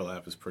watching that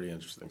overlap is pretty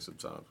interesting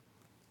sometimes.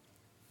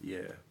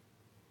 Yeah.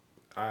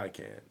 I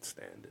can't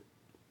stand it.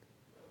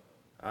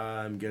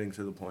 I'm getting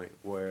to the point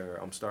where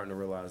I'm starting to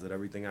realize that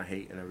everything I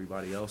hate and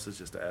everybody else is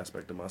just an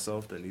aspect of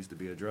myself that needs to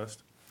be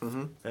addressed.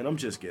 Mm-hmm. And I'm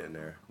just getting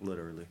there,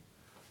 literally.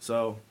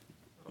 So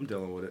I'm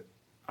dealing with it.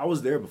 I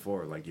was there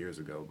before, years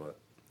ago, but,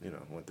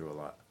 went through a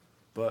lot.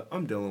 But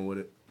I'm dealing with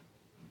it.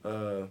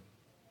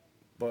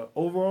 But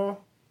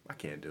overall, I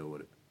can't deal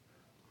with it.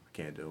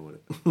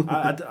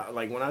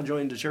 I when I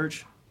joined the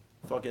church,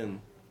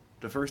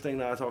 the first thing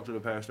that I talked to the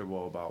pastor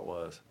about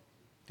was,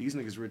 these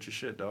niggas rich as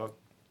shit, dog.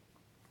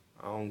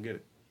 I don't get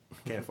it.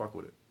 Can't fuck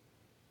with it.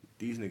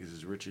 These niggas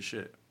is rich as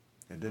shit.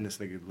 And then this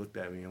nigga looked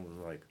at me and was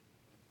like,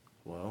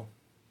 well,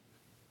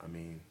 I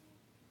mean,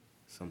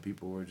 some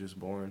people were just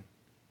born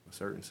with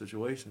certain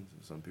situations,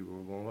 and some people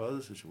were born with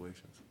other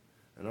situations.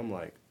 And I'm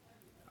like,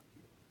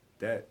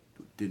 that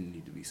didn't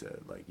need to be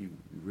said. You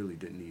really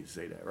didn't need to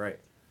say that, right?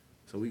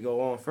 So we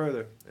go on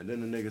further, and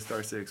then the nigga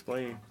starts to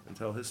explain and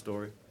tell his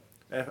story.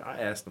 I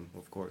asked him,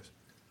 of course.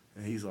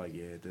 And he's like,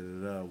 yeah,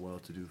 da-da-da,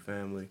 well-to-do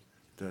family.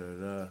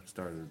 Da-da-da,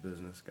 started a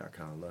business, got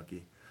kind of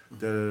lucky.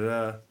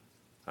 Da-da-da.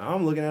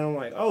 I'm looking at him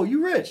like, oh,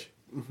 you rich.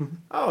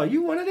 Oh,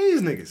 you one of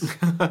these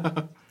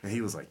niggas. And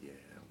he was like, yeah,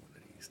 I'm one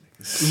of these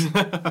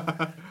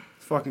niggas.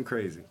 It's fucking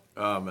crazy.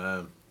 Oh,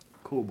 man.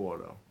 Cool boy,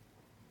 though.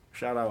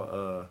 Shout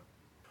out,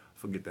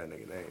 forget that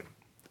nigga name.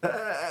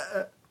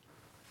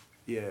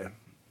 Yeah.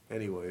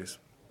 Anyways.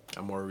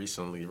 I more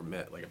recently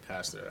met a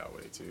pastor that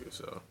way, too,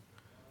 so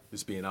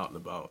just being out and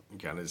about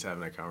and kind of just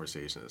having that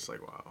conversation, it's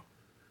like, wow.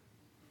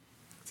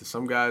 To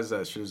some guys,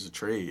 that shit is a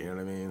trade, you know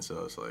what I mean?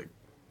 So it's like,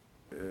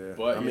 yeah.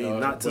 But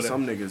not to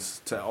some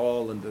niggas, to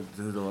all and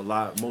to a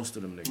lot, most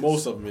of them niggas.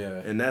 Most of them,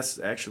 yeah. And that's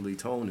actually,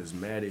 Tone is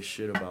mad as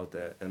shit about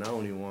that, and I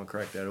don't even want to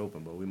crack that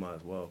open, but we might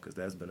as well, because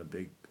that's been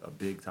a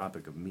big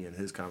topic of me and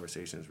his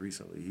conversations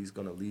recently. He's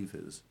gonna leave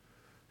his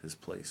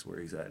place where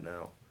he's at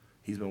now.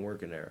 He's been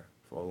working there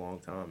for a long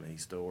time, and he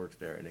still works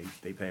there, and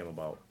they pay him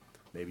about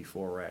maybe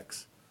 4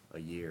 racks a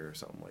year or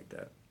something like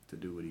that to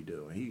do what he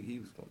do, and he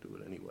was gonna do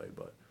it anyway,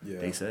 but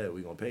they said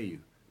we gonna pay you.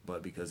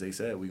 But because they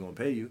said we gonna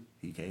pay you,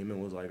 he came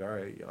and was like, all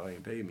right, y'all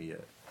ain't paid me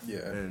yet.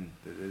 Yeah. And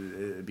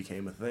it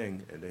became a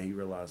thing, and then he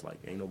realized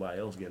ain't nobody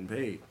else getting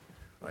paid.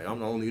 I'm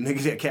the only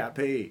nigga that got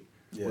paid.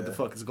 Yeah. What the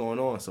fuck is going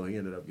on? So he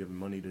ended up giving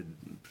money to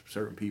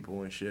certain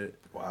people and shit.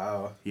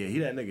 Wow. Yeah, he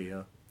that nigga,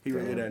 yo. He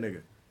really that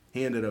nigga.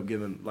 He ended up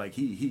giving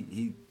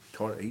he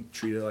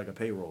treated it like a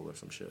payroll or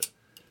some shit,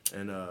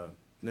 and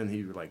then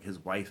he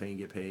his wife ain't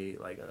get paid.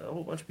 A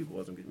whole bunch of people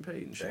wasn't getting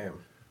paid and shit.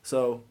 Damn.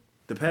 So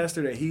the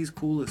pastor that he's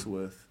coolest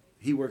with,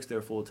 he works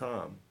there full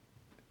time,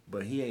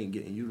 but he ain't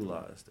getting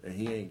utilized, and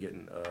he ain't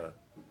getting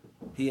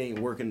he ain't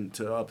working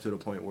up to the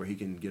point where he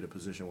can get a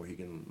position where he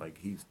can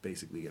he's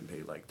basically getting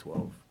paid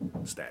 12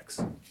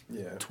 stacks,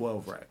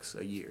 12 racks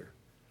a year.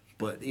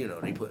 But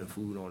they putting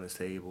food on his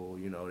table,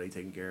 they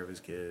taking care of his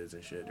kids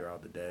and shit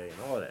throughout the day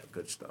and all that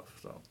good stuff.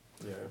 So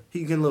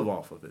he can live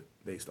off of it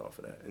based off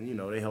of that, and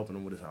they helping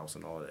him with his house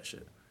and all that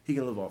shit. He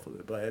can live off of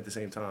it, but at the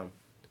same time,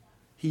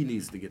 he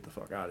needs to get the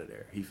fuck out of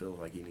there. He feels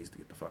like he needs to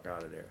get the fuck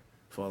out of there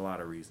for a lot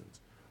of reasons.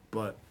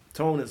 But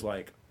Tone is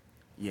like,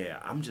 yeah,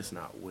 I'm just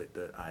not with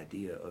the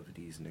idea of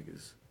these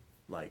niggas.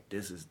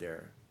 This is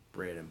their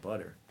bread and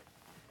butter.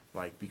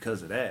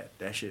 Because of that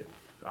shit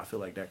I feel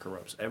like that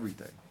corrupts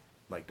everything.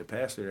 Like the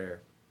pastor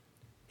there,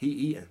 he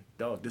eating.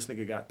 Dog, this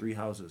nigga got 3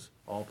 houses,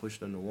 all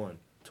pushed into one.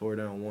 Tore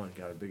down one,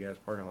 got a big ass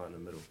parking lot in the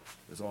middle.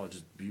 It's all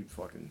just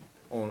fucking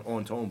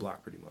on Tone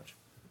Block pretty much.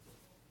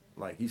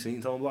 Like, you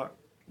seen Tone Block?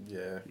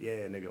 Yeah.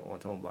 Yeah, nigga, on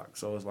Tone Block.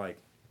 So it's like,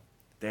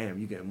 damn,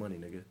 you getting money,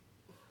 nigga.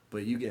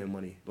 But you getting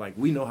money. Like,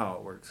 we know how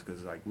it works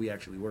because, like, we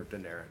actually worked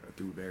in there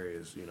through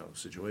various, you know,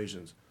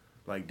 situations.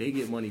 Like, they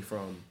get money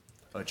from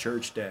a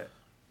church that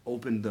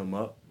opened them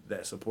up,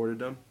 that supported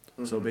them.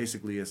 Mm-hmm. So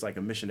basically, it's like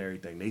a missionary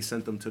thing. They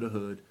sent them to the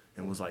hood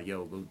and was like,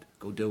 yo,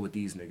 go deal with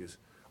these niggas.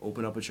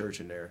 Open up a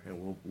church in there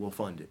and we'll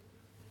fund it.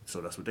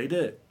 So that's what they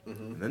did.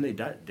 Mm-hmm. And then they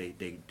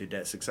did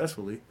that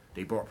successfully.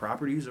 They brought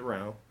properties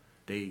around.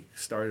 They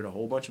started a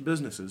whole bunch of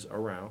businesses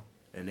around.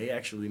 And they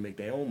actually make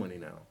their own money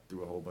now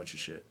through a whole bunch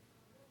of shit.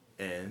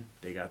 And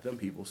they got them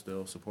people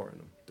still supporting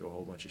them through a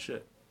whole bunch of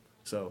shit.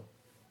 So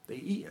they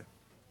eating.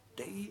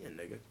 They eating,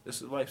 nigga.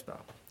 This is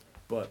lifestyle.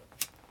 But,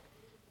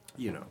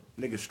 you know,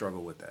 niggas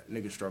struggle with that.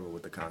 Niggas struggle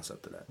with the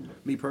concept of that.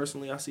 Me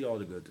personally, I see all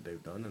the good that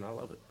they've done, and I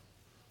love it.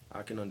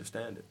 I can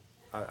understand it.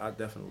 I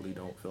definitely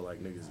don't feel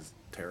like niggas is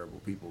terrible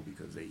people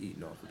because they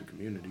eating off of the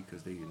community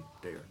because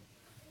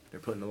they're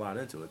putting a lot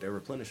into it. They're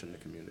replenishing the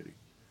community.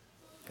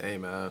 Hey,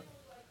 man.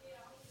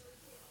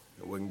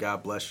 Wouldn't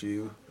God bless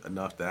you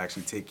enough to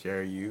actually take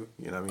care of you,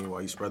 you know what I mean,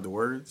 while you spread the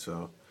word,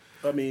 so.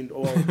 I mean,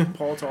 well,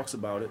 Paul talks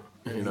about it,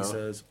 and he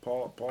says,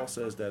 Paul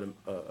says that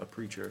a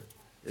preacher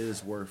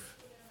is worth,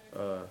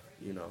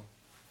 you know,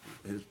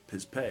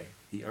 his pay.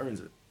 He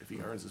earns it. If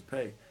he earns his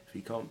pay. If he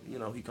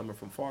he coming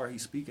from far,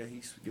 he's speaking,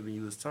 he's giving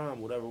you his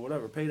time,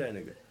 whatever, pay that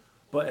nigga.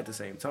 But at the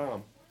same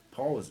time,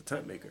 Paul was a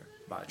tent maker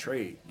by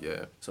trade.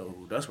 Yeah. So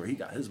that's where he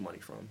got his money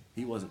from.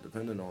 He wasn't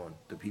dependent on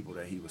the people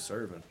that he was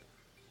serving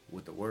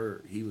with the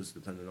word. He was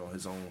dependent on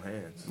his own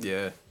hands.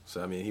 Yeah.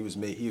 So I mean, he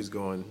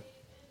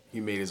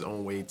made his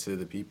own way to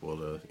the people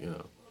to, you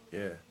know.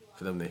 Yeah.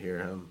 For them to hear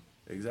him.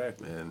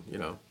 Exactly. And, you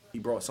know. He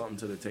brought something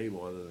to the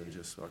table other than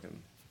just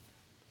fucking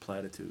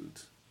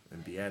platitudes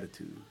and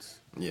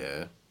beatitudes.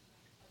 Yeah.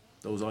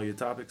 Those all your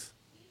topics?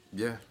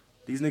 Yeah.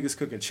 These niggas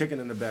cooking chicken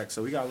in the back,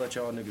 so we gotta let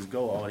y'all niggas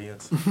go,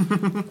 audience.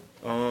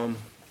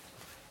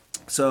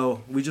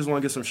 So we just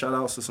want to give some shout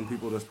outs to some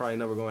people that's probably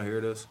never gonna hear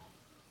this.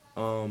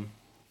 I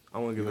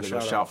want to give a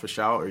shout out. Shout for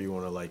shout, or you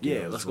want to like?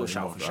 Yeah, let's go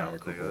shout for shout.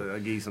 Right, cool. I'll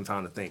give you some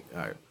time to think.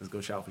 All right, let's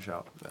go shout for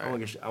shout. All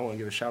right. I want to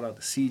give a shout out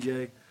to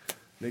CJ,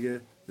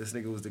 nigga. This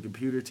nigga was the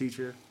computer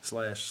teacher /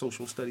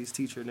 social studies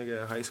teacher,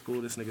 nigga, in high school.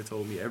 This nigga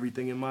told me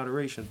everything in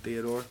moderation,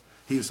 Theodore.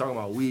 He was talking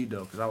about weed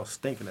though, cause I was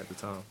stinking at the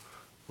time.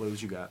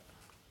 What you got?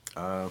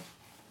 The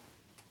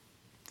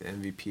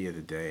MVP of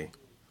the day.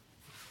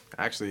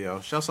 Actually, yo,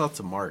 shouts out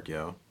to Mark,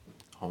 yo.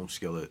 Home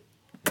Skillet.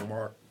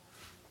 Mark.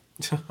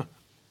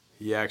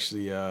 He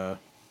actually, you know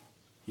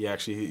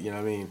what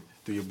I mean,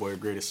 threw your boy a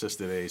great assist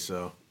today,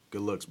 so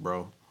good looks,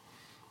 bro.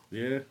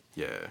 Yeah?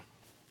 Yeah.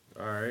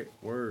 All right,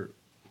 word.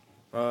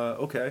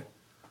 Okay.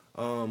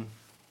 I'm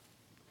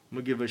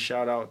gonna give a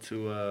shout out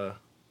to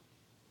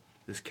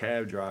this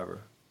cab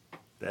driver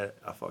that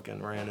I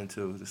fucking ran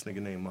into. This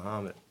nigga named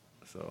Muhammad.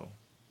 So,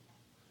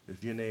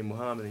 if you're named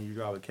Muhammad and you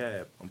drive a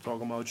cab, I'm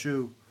talking about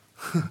you.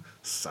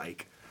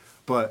 Psych.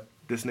 But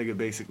this nigga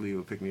basically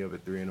would pick me up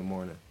at 3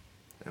 a.m.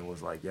 and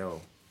was like,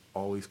 yo,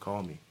 always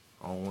call me.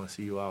 I don't want to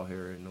see you out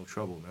here in no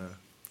trouble, man.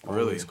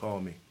 Always call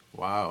me.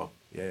 Wow.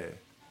 Yeah.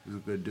 He was a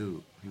good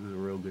dude. He was a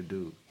real good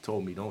dude.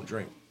 Told me, don't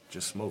drink.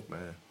 Just smoke,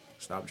 man.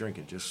 Stop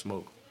drinking. Just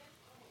smoke.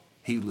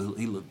 He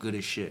looked good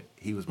as shit.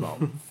 He was about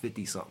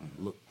 50-something.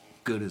 Looked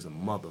good as a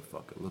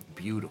motherfucker. Looked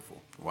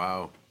beautiful.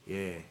 Wow.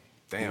 Yeah.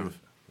 Damn.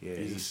 Yeah.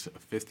 He's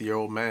a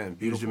 50-year-old man.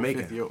 He was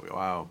Jamaican.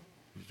 Wow.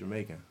 He's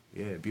Jamaican.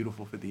 Yeah,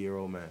 beautiful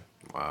 50-year-old man.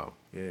 Wow.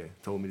 Yeah,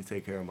 told me to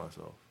take care of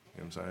myself.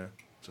 You know what I'm saying?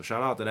 So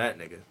shout out to that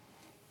nigga.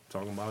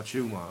 Talking about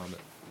you, Muhammad.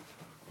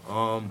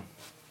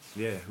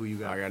 Yeah, who you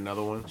got? I got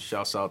another one.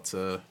 Shouts out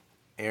to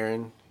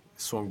Aaron.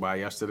 Swung by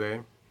yesterday.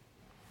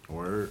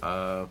 Word.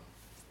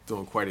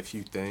 Doing quite a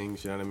few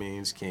things, you know what I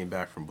mean? Just came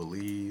back from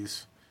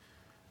Belize.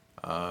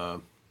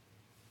 You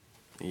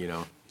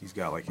know, he's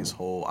got like his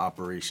whole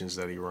operations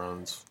that he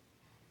runs.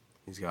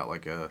 He's got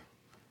like a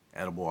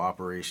edible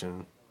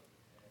operation.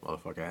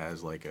 Motherfucker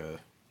has like a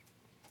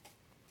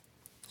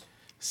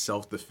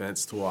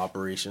self-defense tool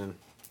operation.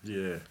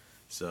 Yeah.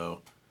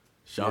 So,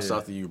 shouts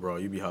out to you, bro.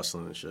 You be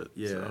hustling and shit.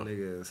 Yeah, so. That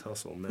nigga is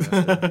hustle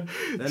master. That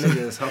nigga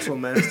is hustle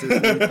master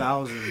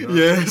 3000. Bro.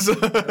 Yes.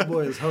 That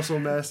boy is hustle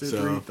master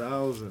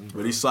 3000.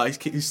 But he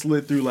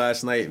slid through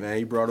last night, man.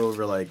 He brought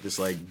over like this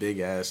like big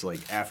ass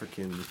like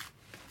African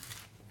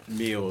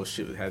meal.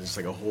 Shit had just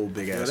like a whole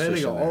big ass. That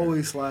fish nigga in there.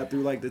 always slide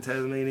through like the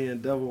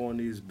Tasmanian devil on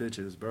these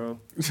bitches, bro.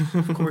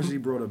 Of course he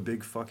brought a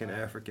big fucking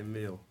African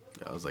meal.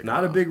 I was like,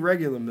 not a big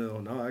regular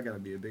meal. No, I gotta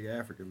be a big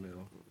African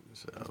meal.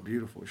 So, that's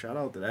beautiful. Shout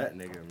out to that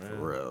nigga, man.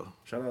 For real.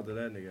 Shout out to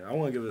that nigga. I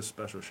want to give a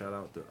special shout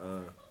out to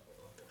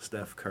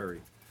Steph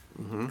Curry.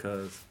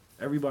 Because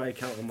everybody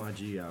counting my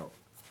G out.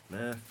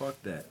 Man,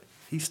 fuck that.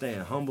 He's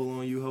staying humble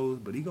on you hoes,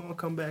 but he gonna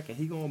come back and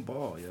he gonna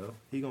ball, yo.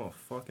 He gonna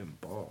fucking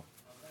ball.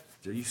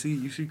 You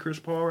see Chris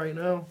Paul right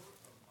now?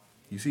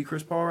 you see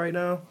Chris Paul right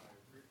now?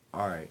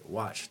 All right,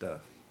 watch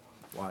stuff.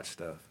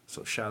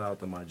 So shout out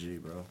to my G,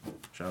 bro.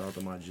 Shout out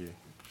to my G.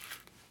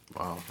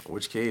 Wow. In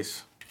which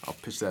case, I'll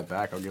pitch that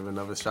back. I'll give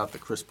another shot to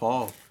Chris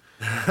Paul.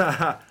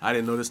 I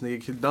didn't know this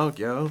nigga could dunk,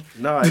 yo.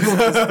 No,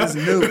 it's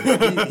new.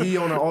 He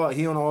on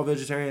an all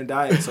vegetarian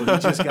diet, so he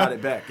just got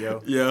it back, yo.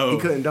 He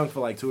couldn't dunk for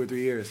like 2 or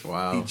 3 years.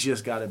 Wow. He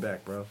just got it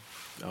back, bro.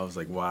 I was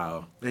like,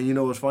 wow. And you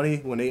know what's funny?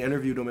 When they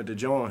interviewed him at the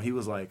John, he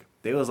was like,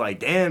 they was like,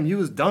 damn, you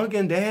was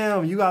dunking,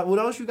 damn. You got, what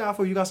else you got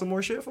you got some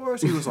more shit for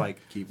us? He was like,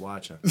 keep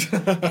watching.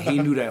 And he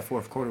knew that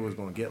fourth quarter was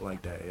going to get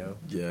like that, yo.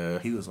 Yeah.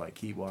 He was like,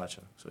 keep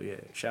watching. So, yeah,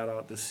 shout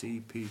out to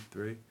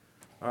CP3.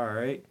 All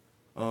right.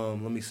 Let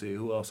me see.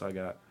 Who else I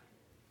got?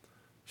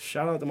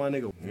 Shout out to my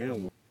nigga.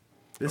 Yeah,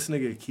 this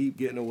nigga keep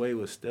getting away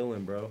with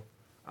stealing, bro.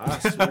 I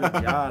swear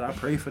to God, I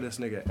pray for this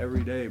nigga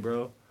every day,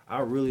 bro. I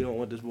really don't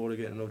want this boy to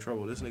get in no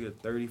trouble. This nigga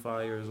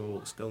 35 years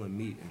old, stealing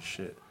meat and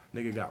shit.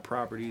 Nigga got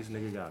properties.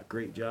 Nigga got a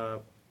great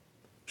job.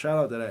 Shout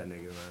out to that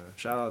nigga, man.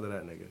 Shout out to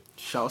that nigga.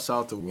 Shouts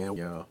out to him,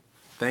 yo.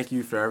 Thank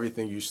you for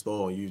everything you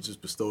stole and you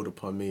just bestowed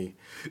upon me.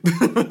 You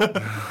know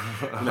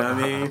what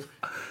I mean?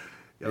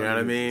 You know what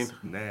I mean?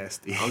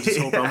 Nasty. I'm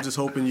just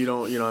hoping you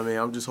don't, you know what I mean?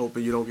 I'm just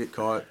hoping you don't get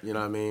caught, you know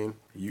what I mean?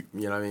 You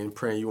know what I mean?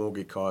 Praying you won't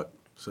get caught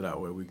so that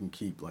way we can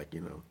keep, like,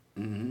 you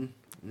know,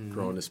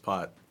 growing this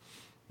pot.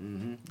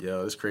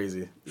 Yo, it's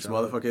crazy. This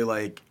motherfucker,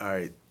 like, all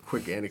right,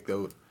 quick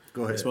anecdote.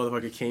 Go ahead. This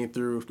motherfucker came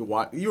through to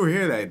watch. You were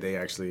here that day,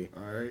 actually.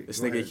 All right. This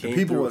nigga came the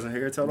people through. Wasn't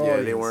here. Tell the Yeah,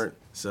 audience. they weren't.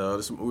 So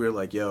we were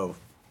like, yo,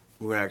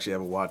 we're going to actually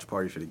have a watch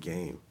party for the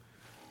game.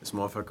 This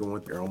motherfucker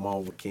went there.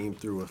 Omar came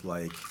through with,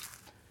 like,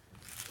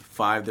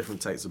 5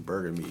 different types of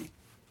burger meat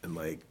and,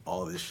 like,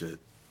 all this shit.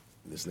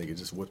 This nigga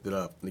just whipped it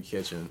up in the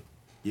kitchen.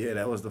 Yeah,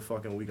 that was the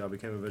fucking week I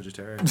became a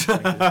vegetarian.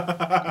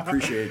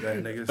 Appreciate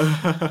that,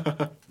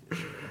 niggas.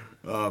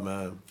 Oh,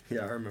 man.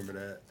 Yeah, I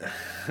remember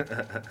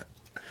that.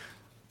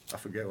 I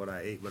forget what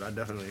I ate, but I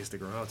definitely didn't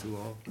stick around too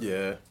long.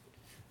 Yeah.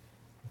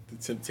 The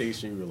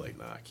temptation, you were like,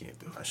 nah, I can't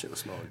do it. That shit was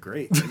smelling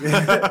great.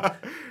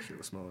 Shit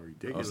was smelling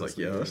ridiculous. I was like,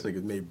 yo, this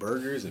nigga made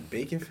burgers and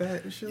bacon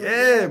fat and shit.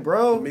 Yeah,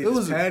 bro. Made It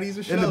was patties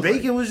and shit. And the I was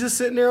bacon was just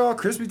sitting there all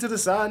crispy to the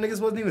side.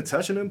 Niggas wasn't even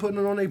touching it and putting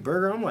it on their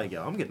burger. I'm like,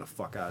 yo, I'm getting the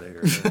fuck out of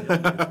here.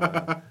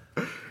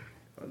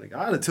 Like,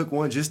 I'd have took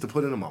one just to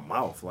put it in my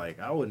mouth.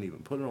 Like, I wouldn't even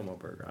put it on my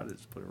burger. I'd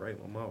just put it right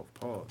in my mouth.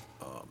 Pause.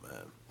 Oh,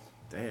 man.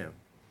 Damn.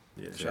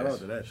 Yeah, shout out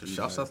to that.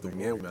 Shouts out to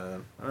him,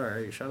 man. All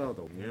right, shout out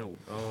to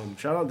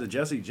shout out to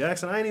Jesse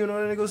Jackson. I ain't even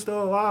know that nigga was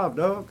still alive,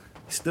 dog.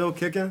 He's still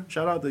kicking.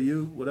 Shout out to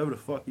you, whatever the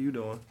fuck you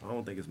doing. I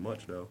don't think it's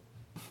much though.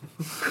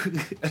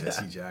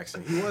 Jesse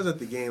Jackson. He was at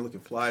the game looking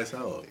fly as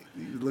hell.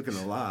 He was looking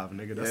alive,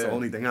 nigga. That's Yeah. the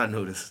only thing I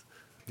noticed.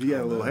 He had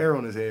a little hair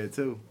on his head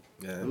too.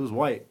 Yeah. It was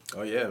white.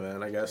 Oh yeah,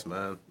 man. I guess,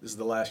 man. This is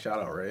the last shout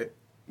out, right?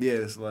 Yeah,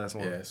 this is the last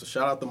one. Yeah. So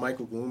shout out to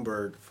Michael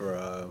Bloomberg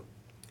for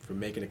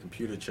making a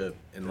computer chip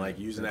and like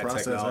using that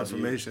Process technology.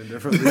 information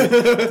differently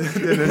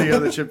than any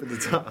other chip at the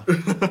time.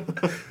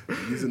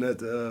 Using that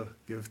to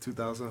give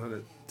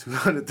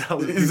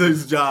 200,000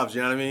 His jobs,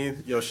 you know what I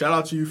mean? Yo, shout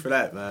out to you for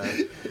that,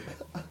 man.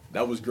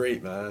 That was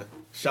great, man.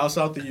 Shouts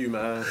out to you,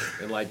 man.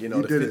 And like, you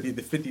know,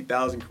 the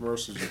 50,000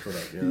 commercials you put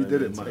up. You know You what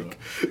did I it, mean? Mike.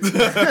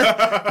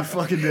 You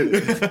fucking did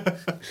it.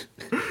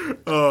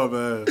 Oh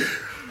man.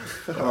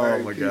 All Oh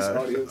right, my peace, god.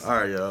 audience. All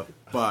right, yo.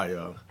 Bye,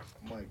 yo.